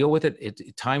how do I deal with it?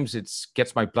 At times it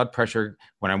gets my blood pressure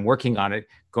when I'm working on it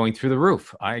going through the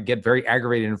roof. I get very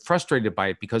aggravated and frustrated by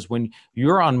it, because when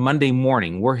you're on Monday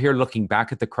morning, we're here looking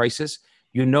back at the crisis,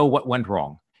 what went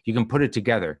wrong. You can put it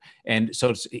together. And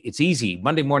so it's easy.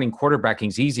 Monday morning quarterbacking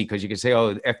is easy because you can say,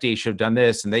 oh, the FDA should have done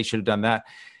this and they should have done that.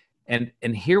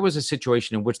 And here was a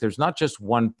situation in which there's not just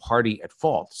one party at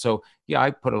fault. So yeah,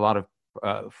 I put a lot of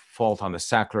fault on the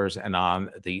Sacklers and on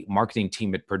the marketing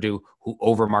team at Purdue, who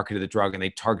over-marketed the drug, and they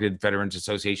targeted veterans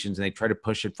associations, and they tried to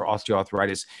push it for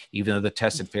osteoarthritis, even though the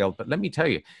test had failed. But let me tell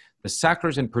you, the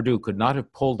Sacklers and Purdue could not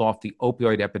have pulled off the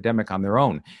opioid epidemic on their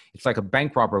own. It's like a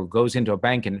bank robber who goes into a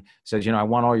bank and says, I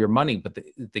want all your money, but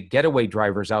the getaway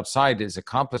driver's outside, his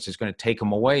accomplice is going to take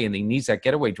him away, and he needs that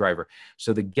getaway driver.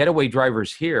 So the getaway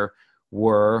drivers here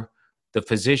were the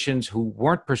physicians who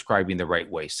weren't prescribing the right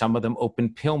way. Some of them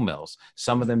opened pill mills.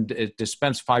 Some of them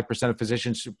dispensed 5% of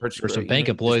physicians. There's some bank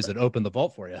employees that opened the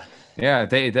vault for you. Yeah,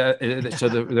 so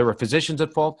there were physicians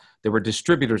at fault. There were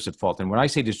distributors at fault. And when I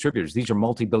say distributors, these are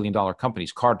multi-billion-dollar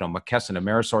companies, Cardinal, McKesson,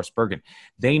 AmerisourceBergen.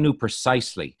 They knew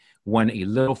precisely when a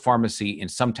little pharmacy in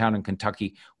some town in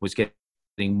Kentucky was getting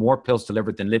more pills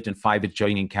delivered than lived in 5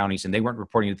 adjoining counties, and they weren't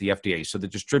reporting it to the FDA. So the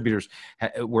distributors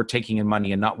were taking in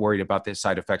money and not worried about the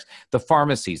side effects. The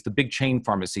pharmacies, the big chain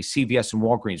pharmacies, CVS and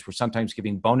Walgreens, were sometimes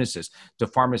giving bonuses to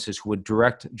pharmacists who would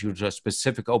direct you to a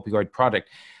specific opioid product.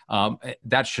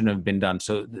 That shouldn't have been done.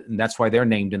 So that's why they're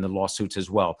named in the lawsuits as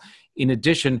well. In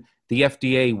addition, the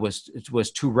FDA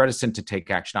was too reticent to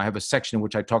take action. I have a section in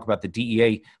which I talk about the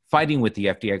DEA fighting with the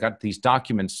FDA. I got these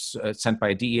documents sent by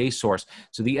a DEA source.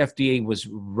 So the FDA was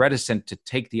reticent to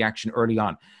take the action early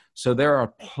on. So there are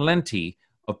plenty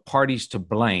of parties to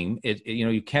blame.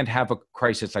 You can't have a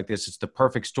crisis like this. It's the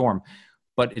perfect storm.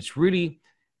 But it's really,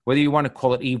 whether you want to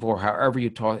call it evil or however you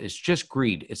talk, it's just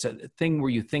greed. It's a thing where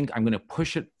you think, I'm going to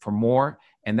push it for more.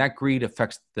 And that greed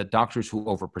affects the doctors who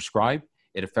overprescribe.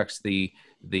 It affects the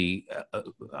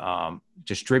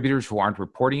distributors who aren't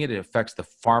reporting it. It affects the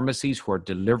pharmacies who are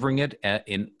delivering it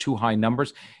in too high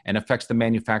numbers, and affects the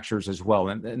manufacturers as well.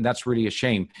 And that's really a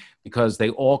shame, because they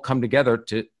all come together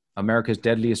to America's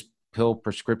deadliest pill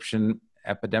prescription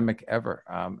epidemic ever.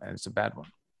 And it's a bad one.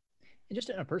 And just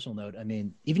on a personal note, I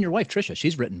mean, even your wife, Tricia,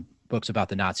 she's written books about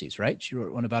the Nazis, right? She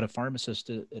wrote one about a pharmacist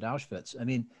at Auschwitz. I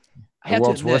mean, the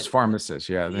world's worst pharmacist.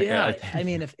 Yeah. Yeah. I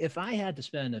mean, if I had to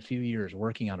spend a few years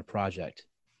working on a project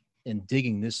and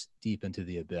digging this deep into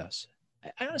the abyss,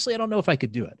 I honestly don't know if I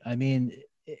could do it. I mean,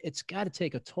 it's got to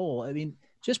take a toll. I mean,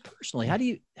 just personally, how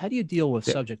do you deal with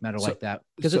subject matter like that?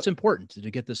 Because it's important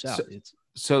to get this out.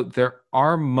 So there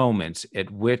are moments at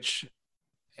which,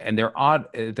 and they're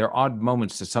odd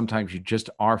moments that sometimes you just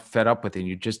are fed up with, and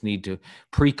you just need to.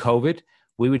 Pre-COVID,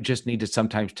 we would just need to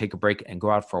sometimes take a break and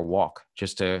go out for a walk,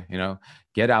 just to,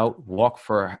 get out, walk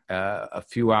for a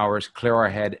few hours, clear our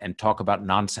head, and talk about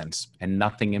nonsense and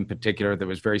nothing in particular that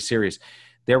was very serious.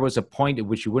 There was a point at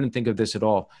which you wouldn't think of this at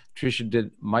all.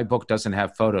 My book doesn't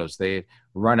have photos. They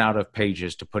run out of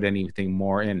pages to put anything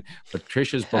more in. But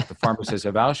Trisha's book, The Pharmacist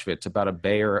of Auschwitz, about a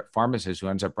Bayer pharmacist who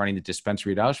ends up running the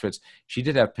dispensary at Auschwitz, she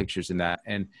did have pictures in that.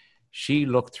 And she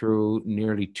looked through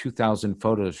nearly 2,000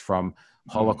 photos from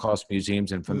Holocaust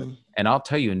museums. And I'll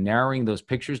tell you, narrowing those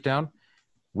pictures down,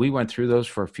 we went through those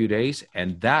for a few days,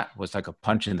 and that was like a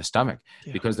punch in the stomach,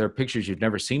 because there are pictures you've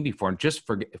never seen before. And just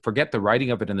forget the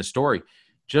writing of it in the story.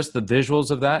 Just the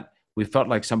visuals of that, we felt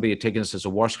like somebody had taken us as a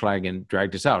wash flag and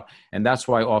dragged us out. And that's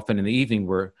why often in the evening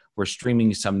we're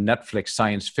streaming some Netflix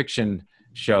science fiction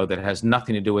show that has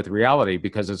nothing to do with reality,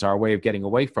 because it's our way of getting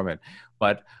away from it.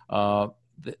 But the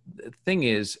thing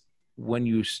is, when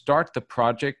you start the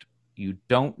project, you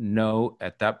don't know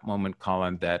at that moment,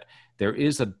 Colin, that there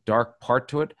is a dark part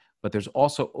to it, but there's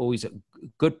also always a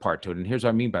good part to it. And here's what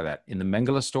I mean by that. In the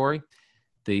Mengele story,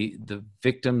 the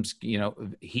victims,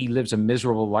 he lives a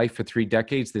miserable life for 3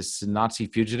 decades, this Nazi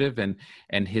fugitive,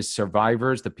 and his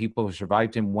survivors, the people who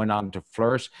survived him, went on to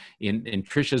flourish. In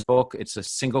Trisha's book, it's a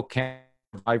single camp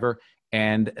survivor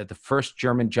and the first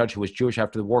German judge who was Jewish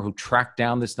after the war, who tracked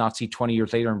down this Nazi 20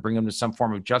 years later and bring him to some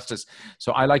form of justice.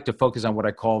 So I like to focus on what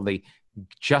I call the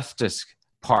justice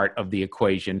part of the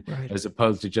equation, right, as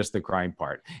opposed to just the crime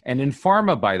part. And in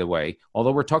pharma, by the way,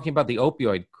 although we're talking about the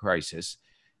opioid crisis,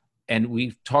 and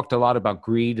we've talked a lot about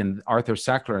greed and Arthur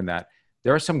Sackler and that,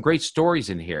 there are some great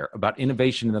stories in here about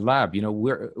innovation in the lab.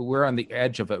 We're on the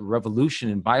edge of a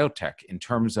revolution in biotech in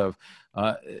terms of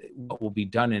what will be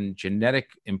done in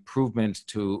genetic improvements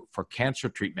for cancer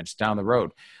treatments down the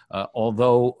road.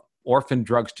 Although orphan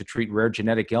drugs to treat rare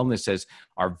genetic illnesses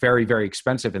are very, very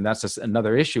expensive, and that's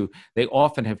another issue, they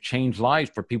often have changed lives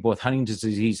for people with Huntington's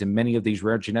disease and many of these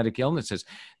rare genetic illnesses.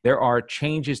 There are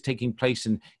changes taking place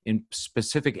in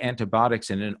specific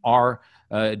antibiotics and in our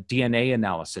DNA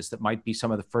analysis that might be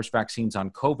some of the first vaccines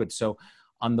on COVID. So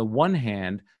on the one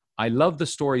hand, I love the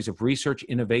stories of research,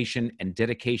 innovation, and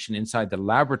dedication inside the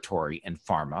laboratory in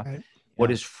pharma. Right.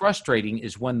 What is frustrating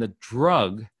is when the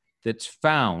drug that's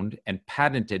found and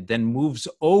patented then moves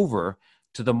over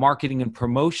to the marketing and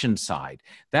promotion side.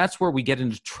 That's where we get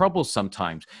into trouble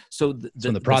sometimes. So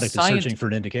the product is searching for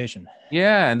an indication.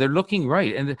 Yeah, and they're looking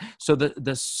right. And so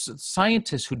the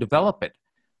scientists who develop it,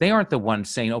 they aren't the ones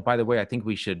saying, oh, by the way, I think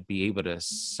we should be able to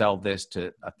sell this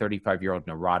to a 35-year-old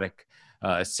neurotic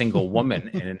single woman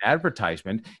in an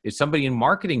advertisement. It's somebody in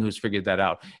marketing who's figured that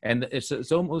out. And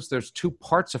it's almost, there's 2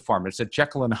 parts of pharma. It's a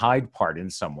Jekyll and Hyde part in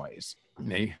some ways.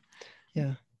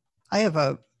 Yeah. I have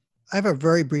a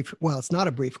very brief, well, it's not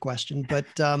a brief question, but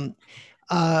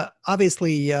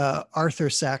obviously Arthur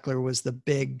Sackler was the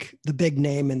big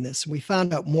name in this. We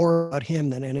found out more about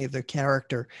him than any other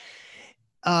character.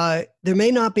 There may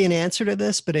not be an answer to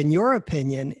this, but in your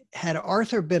opinion, had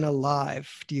Arthur been alive,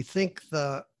 do you think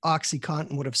the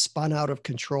OxyContin would have spun out of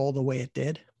control the way it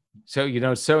did? So,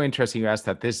 it's so interesting you asked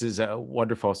that. This is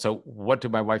wonderful. So what do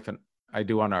my wife and I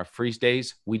do on our freeze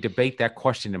days? We debate that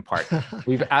question in part.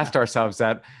 We've asked ourselves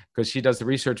that because she does the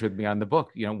research with me on the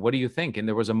book. What do you think? And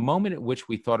there was a moment at which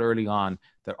we thought early on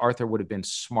that Arthur would have been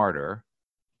smarter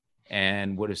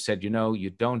and would have said, you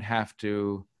don't have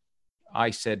to. I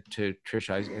said to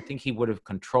Trisha, I think he would have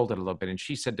controlled it a little bit. And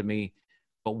she said to me,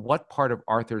 but what part of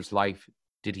Arthur's life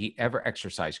did he ever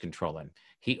exercise control in?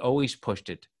 He always pushed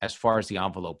it as far as the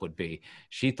envelope would be.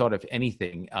 She thought, if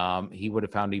anything, he would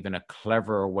have found even a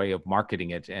cleverer way of marketing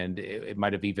it, and it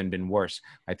might have even been worse.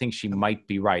 I think she might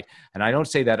be right. And I don't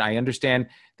say that. I understand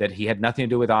that he had nothing to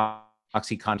do with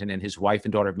OxyContin, and his wife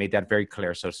and daughter have made that very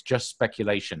clear. So it's just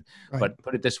speculation. Right. But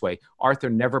put it this way, Arthur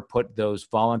never put those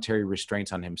voluntary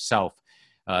restraints on himself.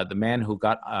 The man who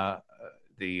got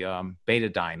the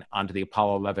betadine onto the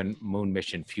Apollo 11 moon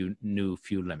mission knew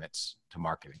few limits to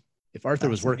marketing. If Arthur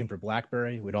was working for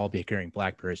BlackBerry, we'd all be carrying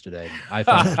BlackBerries today.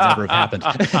 iPhone would never have happened.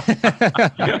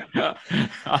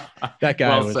 That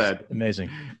guy was amazing.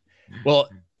 Well,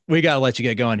 we got to let you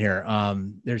get going here.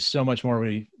 There's so much more.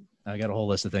 I got a whole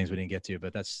list of things we didn't get to,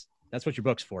 but that's what your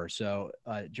book's for. So,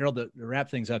 Gerald, to wrap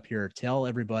things up here, tell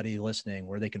everybody listening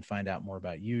where they can find out more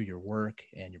about you, your work,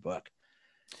 and your book.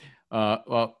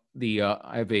 Well,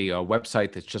 I have a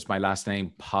website that's just my last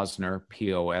name, Posner,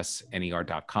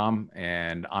 POSNER.com.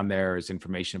 And on there is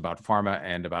information about pharma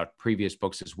and about previous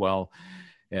books as well.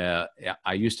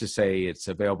 I used to say it's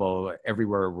available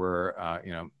everywhere where,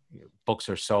 books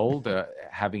are sold. I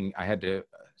had to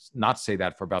not say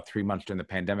that for about 3 months during the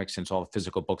pandemic, since all the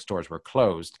physical bookstores were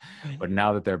closed. Right. But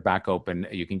now that they're back open,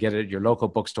 you can get it at your local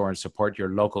bookstore and support your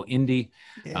local indie.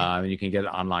 And you can get it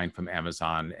online from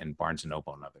Amazon and Barnes &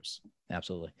 Noble and others.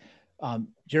 Absolutely.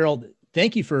 Gerald,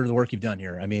 thank you for the work you've done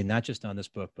here. I mean, not just on this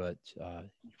book, but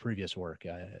previous work.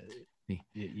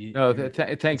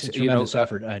 Thanks. Tremendous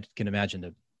effort. I can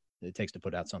imagine it takes to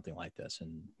put out something like this.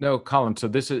 And no, Colin. So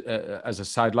this is as a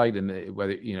sidelight, and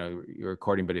whether you're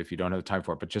recording, but if you don't have time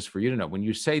for it, but just for you to know, when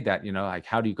you say that, like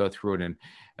how do you go through it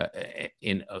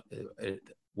in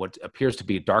what appears to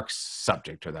be a dark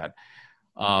subject or that.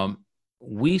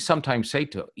 We sometimes say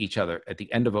to each other at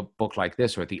the end of a book like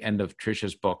this, or at the end of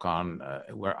Trisha's book on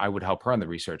where I would help her on the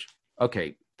research.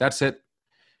 Okay, that's it.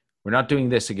 We're not doing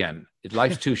this again.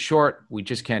 Life's too short. We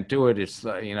just can't do it. It's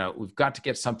we've got to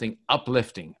get something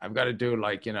uplifting. I've got to do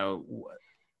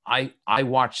I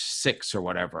watch 6 or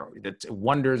whatever. That's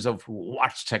wonders of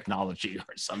watch technology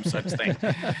or some such thing,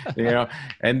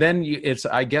 And then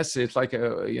I guess it's like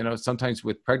sometimes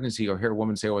with pregnancy, or hear a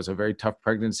woman say, "Oh, it was a very tough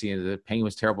pregnancy and the pain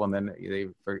was terrible," and then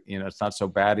it's not so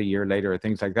bad a year later or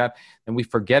things like that. And we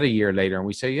forget a year later and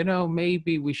we say,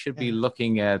 maybe we should be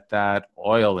looking at that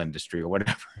oil industry or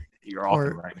whatever you're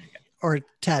often writing it. Or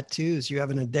tattoos. You have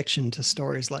an addiction to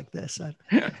stories like this.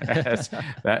 That's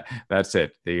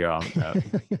it.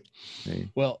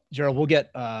 Well, Gerald, we'll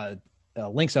get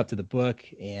links up to the book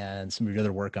and some of your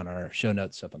other work on our show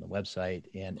notes up on the website.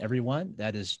 And everyone,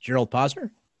 that is Gerald Posner.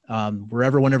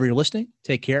 Whenever you're listening,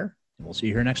 take care, and we'll see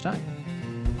you here next time.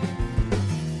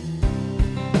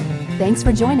 Thanks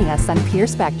for joining us on Peer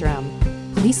Spectrum.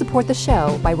 Please support the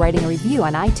show by writing a review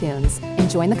on iTunes and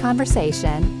join the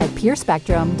conversation at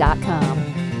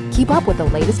peerspectrum.com. Keep up with the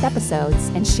latest episodes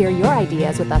and share your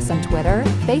ideas with us on Twitter,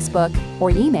 Facebook, or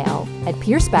email at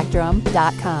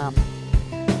peerspectrum.com.